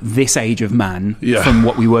 this age of man from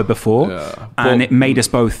what we were before. Yeah. And it made us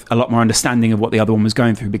both a lot more understanding of what the other one was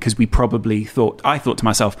going through, because we probably I thought to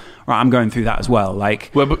myself, right, I'm going through that as well.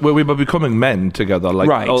 Like, we were becoming men together. Like,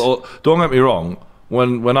 right. Don't get me wrong.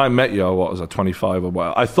 When I met you, what was I, 25 or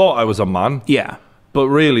what? I thought I was a man. Yeah. But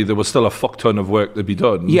really, there was still a fuck ton of work to be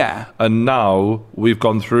done. Yeah. And now we've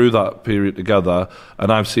gone through that period together,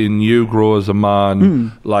 and I've seen you grow as a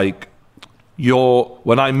man. Like,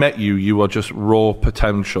 when I met you, you were just raw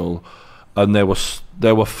potential, and there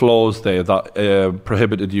were flaws there that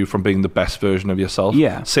prohibited you from being the best version of yourself.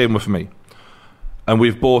 Yeah. Same with me. And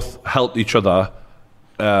we've both helped each other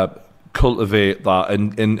cultivate that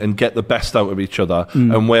and get the best out of each other.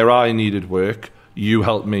 And where I needed work, you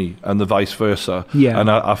helped me, and the vice versa. Yeah.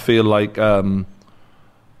 And I feel like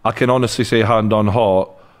I can honestly say, hand on heart,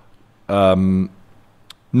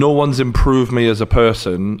 no one's improved me as a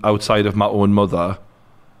person outside of my own mother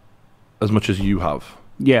as much as you have.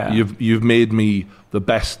 Yeah. You've made me the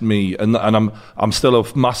best me, and I'm still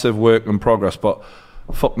a massive work in progress, but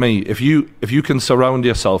fuck me, if you can surround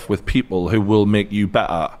yourself with people who will make you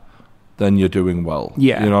better, then you're doing well.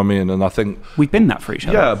 Yeah. You know what I mean? And I think... We've been that for each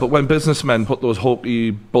other. Yeah, but when businessmen put those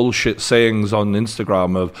hokey bullshit sayings on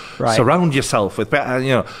Instagram of surround yourself with better,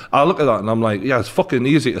 you know, I look at that and I'm like, yeah, it's fucking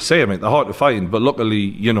easy to say, mate. They're hard to find. But luckily,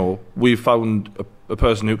 you know, we found a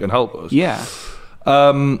person who can help us. Yeah.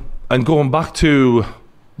 And going back to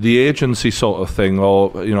the agency sort of thing,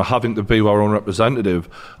 or, you know, having to be our own representative,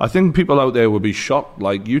 I think people out there would be shocked.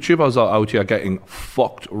 Like, YouTubers are out here getting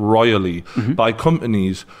fucked royally by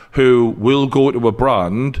companies who will go to a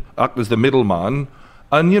brand, act as the middleman,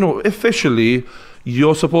 and, you know, officially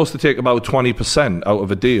you're supposed to take about 20% out of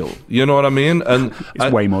a deal. You know what I mean? And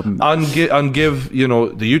it's way more than that. And give, you know,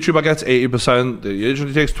 the YouTuber gets 80%, the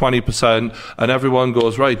agency takes 20%, and everyone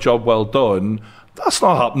goes, right, job well done. That's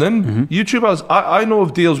not happening. YouTubers, I know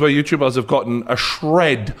of deals where YouTubers have gotten a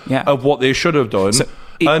shred of what they should have done. So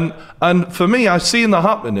and for me, I've seen that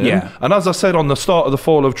happening. And as I said on the start of the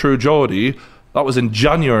fall of True Geordie, that was in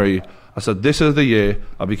January, I said, this is the year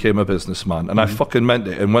I became a businessman. And I fucking meant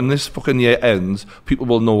it. And when this fucking year ends, people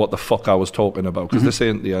will know what the fuck I was talking about, because this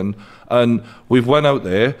ain't the end. And we've went out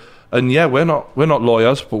there. And yeah, we're not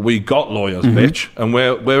lawyers, but we got lawyers, bitch, and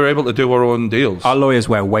we're able to do our own deals. Our lawyers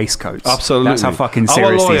wear waistcoats. Absolutely, that's how fucking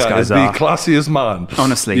serious these guys are. Our lawyer is the classiest man,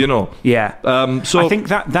 honestly. You know, yeah. So I think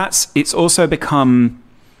it's also become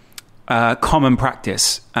common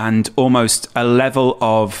practice and almost a level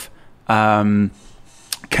of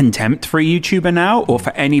contempt for a YouTuber now, or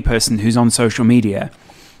for any person who's on social media,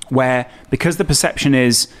 where because the perception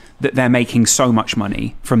is that they're making so much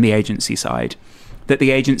money from the agency side, that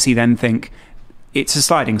the agency then think it's a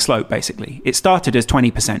sliding slope, basically. It started as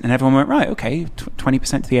 20%, and everyone went, right, okay,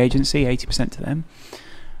 20% to the agency, 80% to them.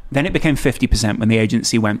 Then it became 50% when the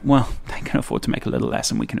agency went, well, they can afford to make a little less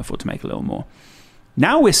and we can afford to make a little more.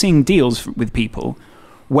 Now we're seeing deals with people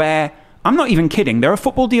where, I'm not even kidding, there are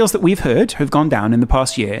football deals that we've heard have gone down in the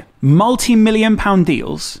past year, multi-million-pound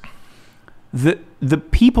deals, that the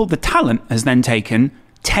talent has then taken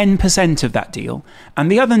 10% of that deal,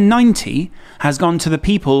 and the other 90 has gone to the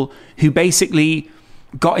people who basically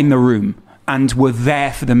got in the room and were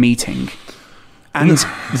there for the meeting. And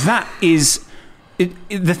that is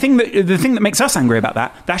the thing that makes us angry about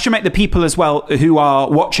that should make the people as well who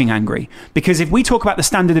are watching angry. Because if we talk about the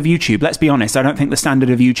standard of YouTube, let's be honest, I don't think the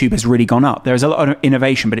standard of YouTube has really gone up. There's a lot of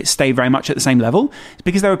innovation, but it's stayed very much at the same level. It's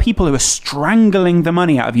because there are people who are strangling the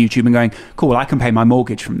money out of YouTube and going, cool, I can pay my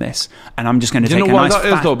mortgage from this, and I'm just going to take a nice fat check.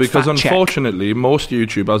 You know why that is, though? Because unfortunately, most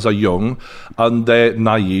YouTubers are young and they're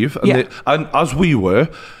naive, and as we were,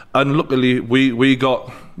 and luckily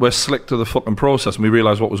we're slick to the fucking process, and we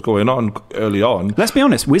realised what was going on early on. Let's be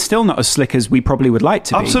honest, we're still not as slick as we probably would like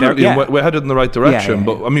to be. Absolutely, we're headed in the right direction.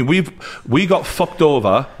 But I mean, we got fucked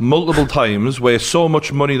over multiple times where so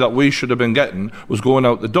much money that we should have been getting was going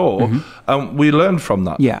out the door, and we learned from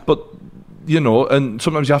that. But you know, and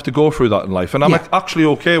sometimes you have to go through that in life, and I'm actually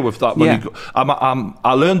okay with that. When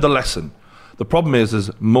I learned the lesson. The problem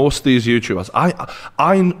is most of these YouTubers,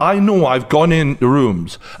 I know I've gone into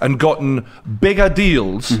rooms and gotten bigger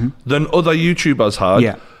deals than other YouTubers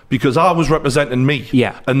had because I was representing me.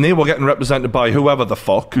 And they were getting represented by whoever the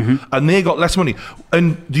fuck, and they got less money.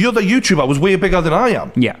 And the other YouTuber was way bigger than I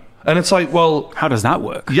am. And it's like, well, how does that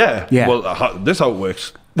work? Well, this how it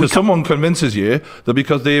works. Because someone convinces you that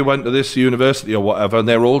because they went to this university or whatever and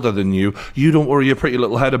they're older than you don't worry your pretty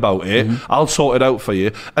little head about it. I'll sort it out for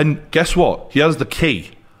you. And guess what? Here's the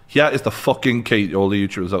key. Here is the fucking key to all the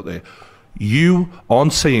YouTubers out there. You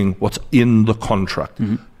aren't seeing what's in the contract.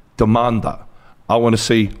 Demand that. I want to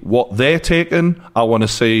see what they're taking. I want to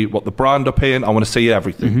see what the brand are paying. I want to see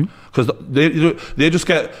everything. Because they just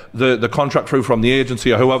get the contract through from the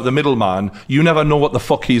agency or whoever, the middleman. You never know what the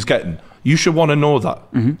fuck he's getting. You should want to know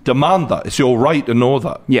that. Demand that. It's your right to know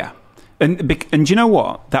that. And you know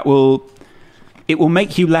what? It will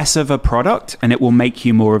make you less of a product, and it will make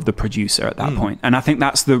you more of the producer at that point. And I think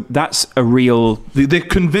that's a real... They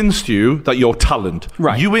convinced you that you're talent.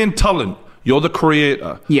 Right. You ain't talent. You're the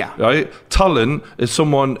creator. Right? Talent is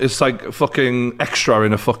someone, it's like fucking extra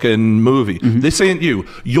in a fucking movie. This ain't you.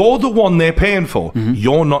 You're the one they're paying for.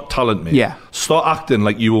 You're not talent, mate. Start acting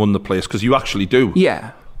like you own the place, because you actually do.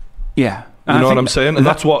 You know what I'm saying? And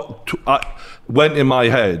that's what went in my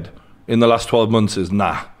head in the last 12 months is,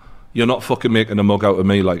 nah, you're not fucking making a mug out of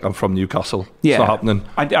me like I'm from Newcastle. It's not happening.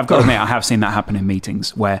 I've got to admit, I have seen that happen in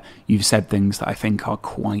meetings where you've said things that I think are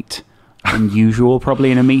quite unusual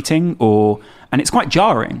probably in a meeting, and it's quite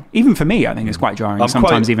jarring. Even for me, I think it's quite jarring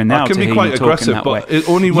sometimes even now to hear you talking that way.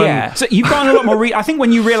 Only when... So you've gotten a lot more... I think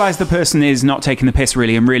when you realise the person is not taking the piss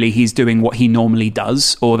really, and really he's doing what he normally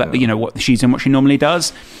does, or that you know what she's doing what she normally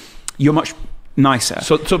does, you're much nicer.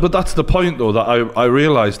 So, but that's the point, though, that I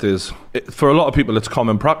realised is, for a lot of people, it's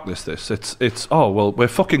common practice, this. It's well, we're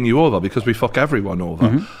fucking you over because we fuck everyone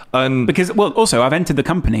over. And because, well, also, I've entered the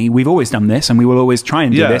company, we've always done this, and we will always try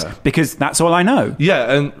and do this, because that's all I know.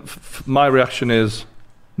 Yeah, and my reaction is,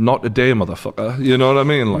 not today, motherfucker. You know what I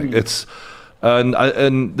mean? Like, it's...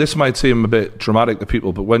 And this might seem a bit dramatic to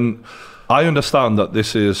people, but when... I understand that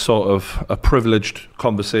this is sort of a privileged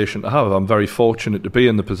conversation to have. I'm very fortunate to be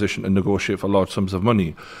in the position to negotiate for large sums of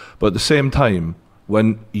money. But at the same time,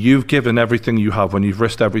 when you've given everything you have, when you've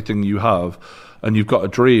risked everything you have, and you've got a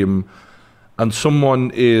dream, and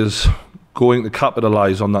someone is going to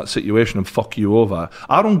capitalise on that situation and fuck you over,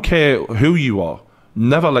 I don't care who you are.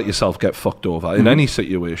 Never let yourself get fucked over in any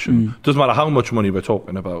situation. Doesn't matter how much money we're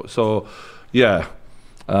talking about. So, yeah,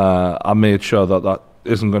 I made sure that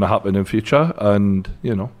isn't going to happen in future, and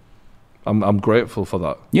you know, I'm grateful for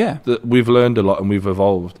that. Yeah, we've learned a lot and we've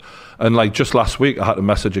evolved. And like just last week, I had to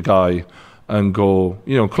message a guy and go,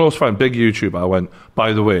 you know, close friend, big YouTuber. I went,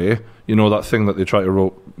 by the way, you know that thing that they tried to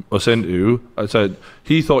rope us into? I said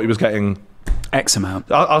he thought he was getting X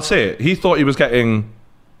amount. I'll say it. He thought he was getting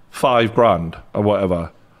 $5,000 or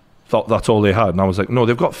whatever. Thought that's all they had, and I was like, no,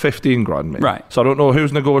 they've got 15 grand, mate. Right. So I don't know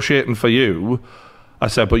who's negotiating for you. I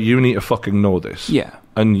said, but you need to fucking know this. Yeah.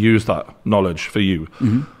 And use that knowledge for you.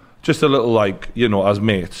 Just a little, like, you know, as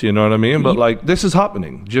mates, you know what I mean? But, like, this is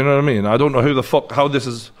happening. Do you know what I mean? I don't know who the fuck, how this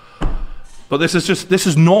is... But this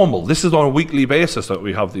is normal. This is on a weekly basis that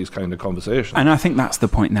we have these kind of conversations. And I think that's the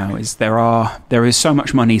point now, is there is so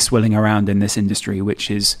much money swilling around in this industry, which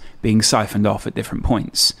is being siphoned off at different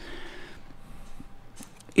points.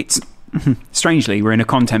 It's... Strangely, we're in a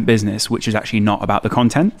content business, which is actually not about the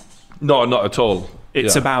content. No, not at all.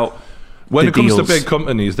 It's about when it comes deals. to big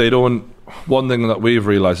companies, they don't. One thing that we've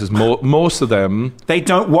realised is most of them, they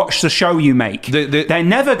don't watch the show you make. They're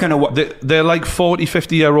never going to watch. They're like 40,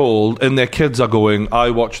 50-year-old, and their kids are going, I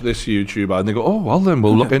watch this YouTuber, and they go, oh well, then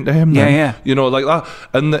we'll look into him. Then. Yeah. You know, like that,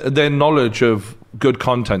 and their knowledge of good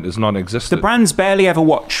content is non-existent. The brands barely ever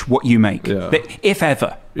watch what you make, if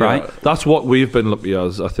ever. Right. That's what we've been lucky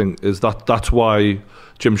as. I think is that's why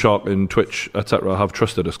Gymshark and Twitch, etc., have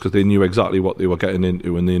trusted us, because they knew exactly what they were getting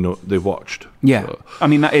into, and they watched. Yeah, so. I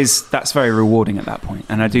mean that's very rewarding at that point,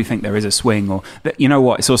 and I do think there is a swing. But you know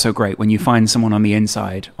what? It's also great when you find someone on the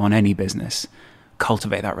inside on any business.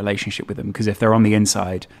 Cultivate that relationship with them, because if they're on the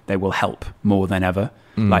inside, they will help more than ever.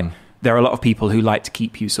 Like there are a lot of people who like to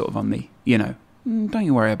keep you sort of on the, you know, don't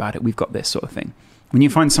you worry about it, we've got this sort of thing. When you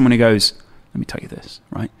find someone who goes, let me tell you this,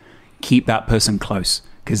 right? Keep that person close,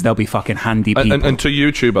 because they'll be fucking handy people. And to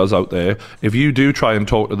YouTubers out there, if you do try and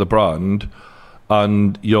talk to the brand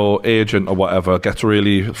and your agent or whatever gets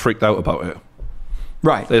really freaked out about it,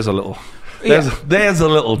 right? There's a little... There's a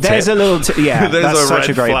little tip. There's a little tip. Yeah, that's such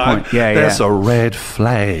a great point. Yeah, There's a red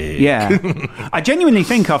flag. Yeah. I genuinely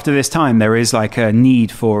think after this time there is like a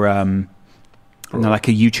need for... like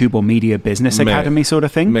a YouTube or media business academy sort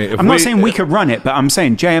of thing. I'm not saying we could run it, but I'm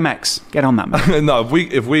saying JMX, get on that, man. No,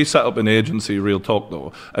 if we set up an agency, real talk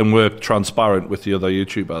though, and we're transparent with the other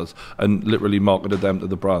YouTubers and literally marketed them to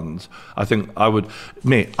the brands, I think I would...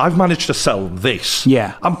 Mate, I've managed to sell this.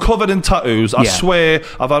 Yeah. I'm covered in tattoos. I swear,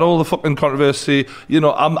 I've had all the fucking controversy. You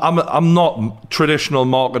know, I'm not traditional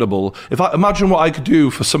marketable. If I imagine what I could do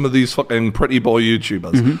for some of these fucking pretty boy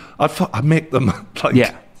YouTubers, I'd make them like...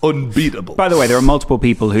 Yeah. Unbeatable. By the way, there are multiple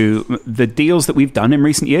people who, the deals that we've done in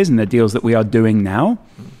recent years and the deals that we are doing now,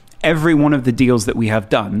 every one of the deals that we have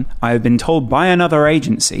done, I have been told by another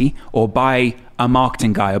agency or by a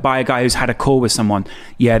marketing guy or by a guy who's had a call with someone,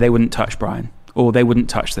 yeah, they wouldn't touch Brian, or they wouldn't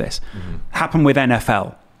touch this. Happened with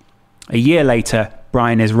NFL. A year later,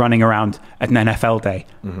 Brian is running around at an NFL day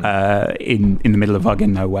in the middle of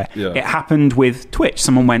fucking nowhere. Yeah. It happened with Twitch.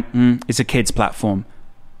 Someone went, it's a kids platform.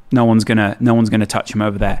 No one's gonna touch him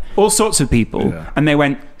over there. All sorts of people, and they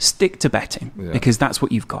went, stick to betting because that's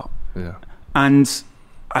what you've got. Yeah. And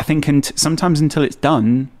I think sometimes until it's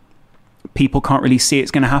done, people can't really see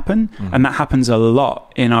it's going to happen, and that happens a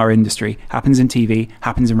lot in our industry. Happens in TV,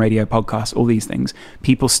 happens in radio, podcasts, all these things.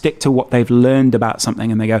 People stick to what they've learned about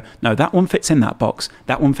something, and they go, no, that one fits in that box.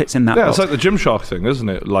 That one fits in that box. Yeah, it's like the Gymshark thing, isn't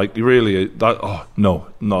it? Like, really, no,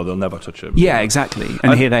 they'll never touch him. Yeah, exactly.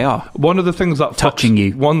 And here they are. One of the things that touching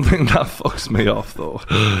you. One thing that fucks me off, though,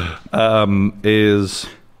 is...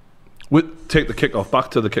 Take the kickoff,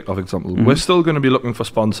 back to the kickoff example. We're still going to be looking for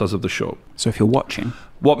sponsors of the show. So if you're watching...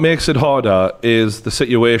 What makes it harder is the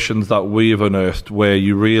situations that we've unearthed where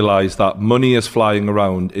you realise that money is flying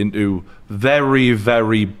around into very,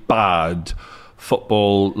 very bad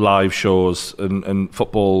football live shows and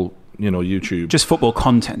football, YouTube. Just football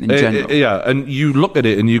content in general. Yeah, and you look at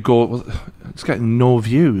it and you go, well, It's getting no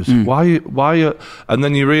views. Why? And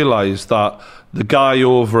then you realise that the guy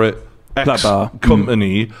over at X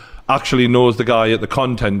company actually knows the guy at the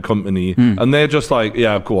content company, and they're just like,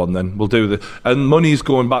 yeah, go on then, we'll do this. And money's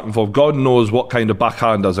going back and forth. God knows what kind of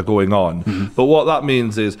backhanders are going on. But what that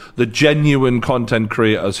means is the genuine content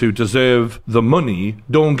creators who deserve the money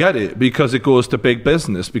don't get it because it goes to big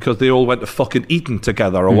business because they all went to fucking Eton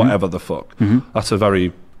together or whatever the fuck. That's a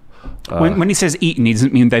very... when he says Eton, he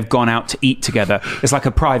doesn't mean they've gone out to eat together. It's like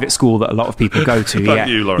a private school that a lot of people go to. Thank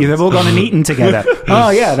you, Lawrence. They've all gone and eaten together.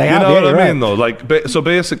 Oh, yeah, they have. You know what I right. mean, though? Like, so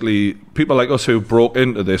basically, people like us who broke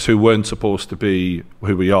into this, who weren't supposed to be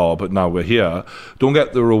who we are, but now we're here, don't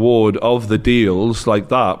get the reward of the deals like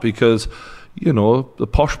that because, you know, the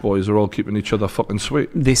posh boys are all keeping each other fucking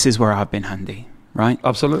sweet. This is where I've been handy. Right?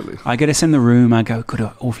 Absolutely. I get us in the room, I go,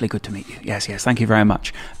 awfully good to meet you. Yes, thank you very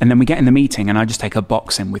much. And then we get in the meeting and I just take a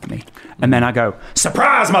box in with me. And then I go,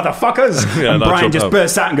 surprise, motherfuckers! And Brian just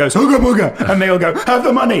bursts out and goes, hooga booga! And they all go, have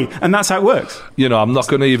the money! And that's how it works. You know, I'm not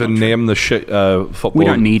going to even name the shit football. We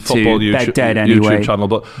don't need to. They're dead anyway. YouTube channel,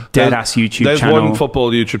 but dead-ass YouTube there's channel. There's one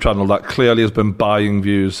football YouTube channel that clearly has been buying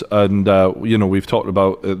views. And, you know, we've talked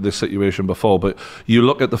about this situation before, but you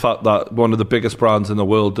look at the fact that one of the biggest brands in the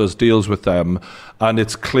world does deals with them, and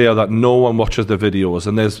it's clear that no one watches the videos,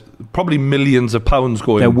 and there's probably millions of pounds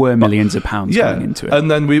going. There were millions of pounds going into it, and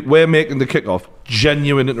then we're making the kickoff,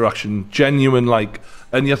 genuine interaction, genuine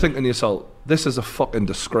and you're thinking to yourself, this is a fucking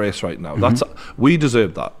disgrace right now. We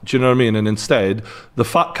deserve that. Do you know what I mean? And instead, the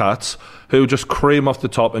fat cats who just cream off the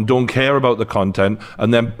top and don't care about the content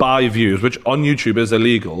and then buy views, which on YouTube is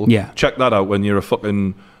illegal. Yeah, check that out when you're a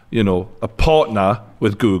fucking, you know, a partner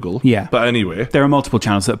with Google. Yeah. But anyway, there are multiple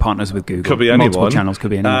channels that are partners with Google. Could be anyone. Multiple channels could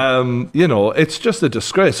be anyone. You know, it's just a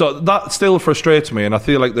disgrace. So that still frustrates me, and I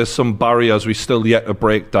feel like there's some barriers we still yet to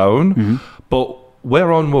break down. But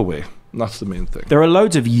we're on our way. That's the main thing. There are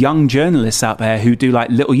loads of young journalists out there who do like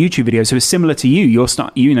little YouTube videos who are similar to you. You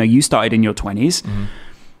started in your 20s.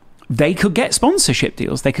 They could get sponsorship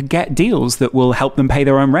deals. They could get deals that will help them pay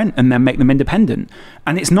their own rent and then make them independent.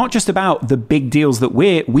 And it's not just about the big deals that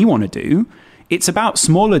we want to do. It's about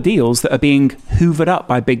smaller deals that are being hoovered up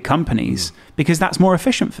by big companies because that's more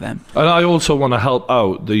efficient for them. And I also want to help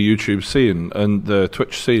out the YouTube scene and the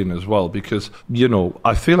Twitch scene as well because, you know,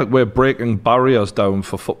 I feel like we're breaking barriers down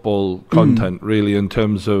for football content really in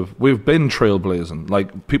terms of we've been trailblazing.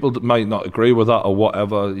 Like, people that might not agree with that or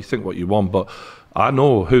whatever, you think what you want, but I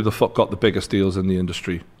know who the fuck got the biggest deals in the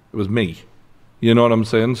industry. It was me. You know what I'm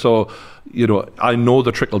saying? So, you know, I know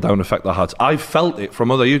the trickle-down effect that has. I felt it from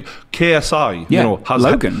other... KSI, you know, has...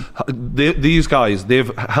 Logan. These guys, they've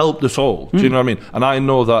helped us all. Do you know what I mean? And I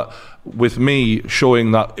know that with me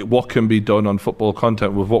showing that what can be done on football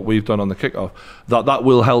content with what we've done on the kickoff, that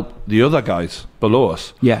will help the other guys below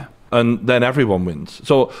us. Yeah. And then everyone wins.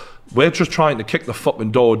 So we're just trying to kick the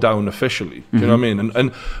fucking door down officially. Do you know what I mean?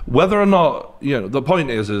 And whether or not... You know, the point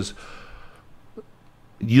is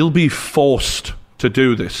you'll be forced to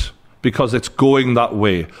do this because it's going that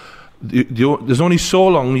way. There's only so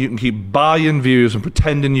long you can keep buying views and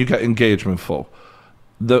pretending you get engagement for.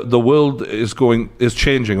 The world is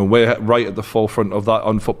changing, and we're right at the forefront of that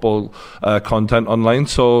on football content online.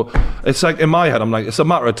 So it's like, in my head, I'm like, it's a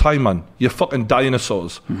matter of time, man. You're fucking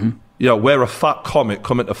dinosaurs. Yeah, we're a fat comet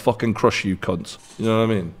coming to fucking crush you cunts. You know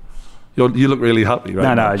what I mean? You look really happy right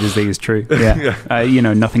now. No, I just think it's true. Yeah. You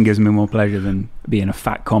know, nothing gives me more pleasure than being a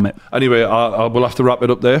fat comet. Anyway, we'll have to wrap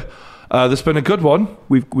it up there. This has been a good one.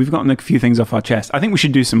 We've gotten a few things off our chest. I think we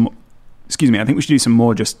should do some... Excuse me. I think we should do some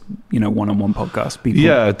more just, you know, one-on-one podcasts. People,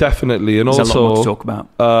 yeah, definitely. And there's also, a lot more to talk about.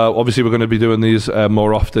 Obviously, we're going to be doing these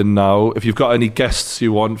more often now. If you've got any guests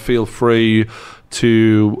you want, feel free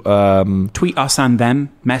to... tweet us and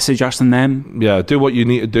them. Message us and them. Yeah, do what you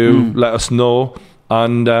need to do. Let us know.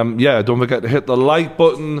 And don't forget to hit the like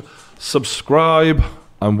button, subscribe,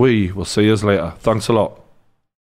 and we will see you later. Thanks a lot.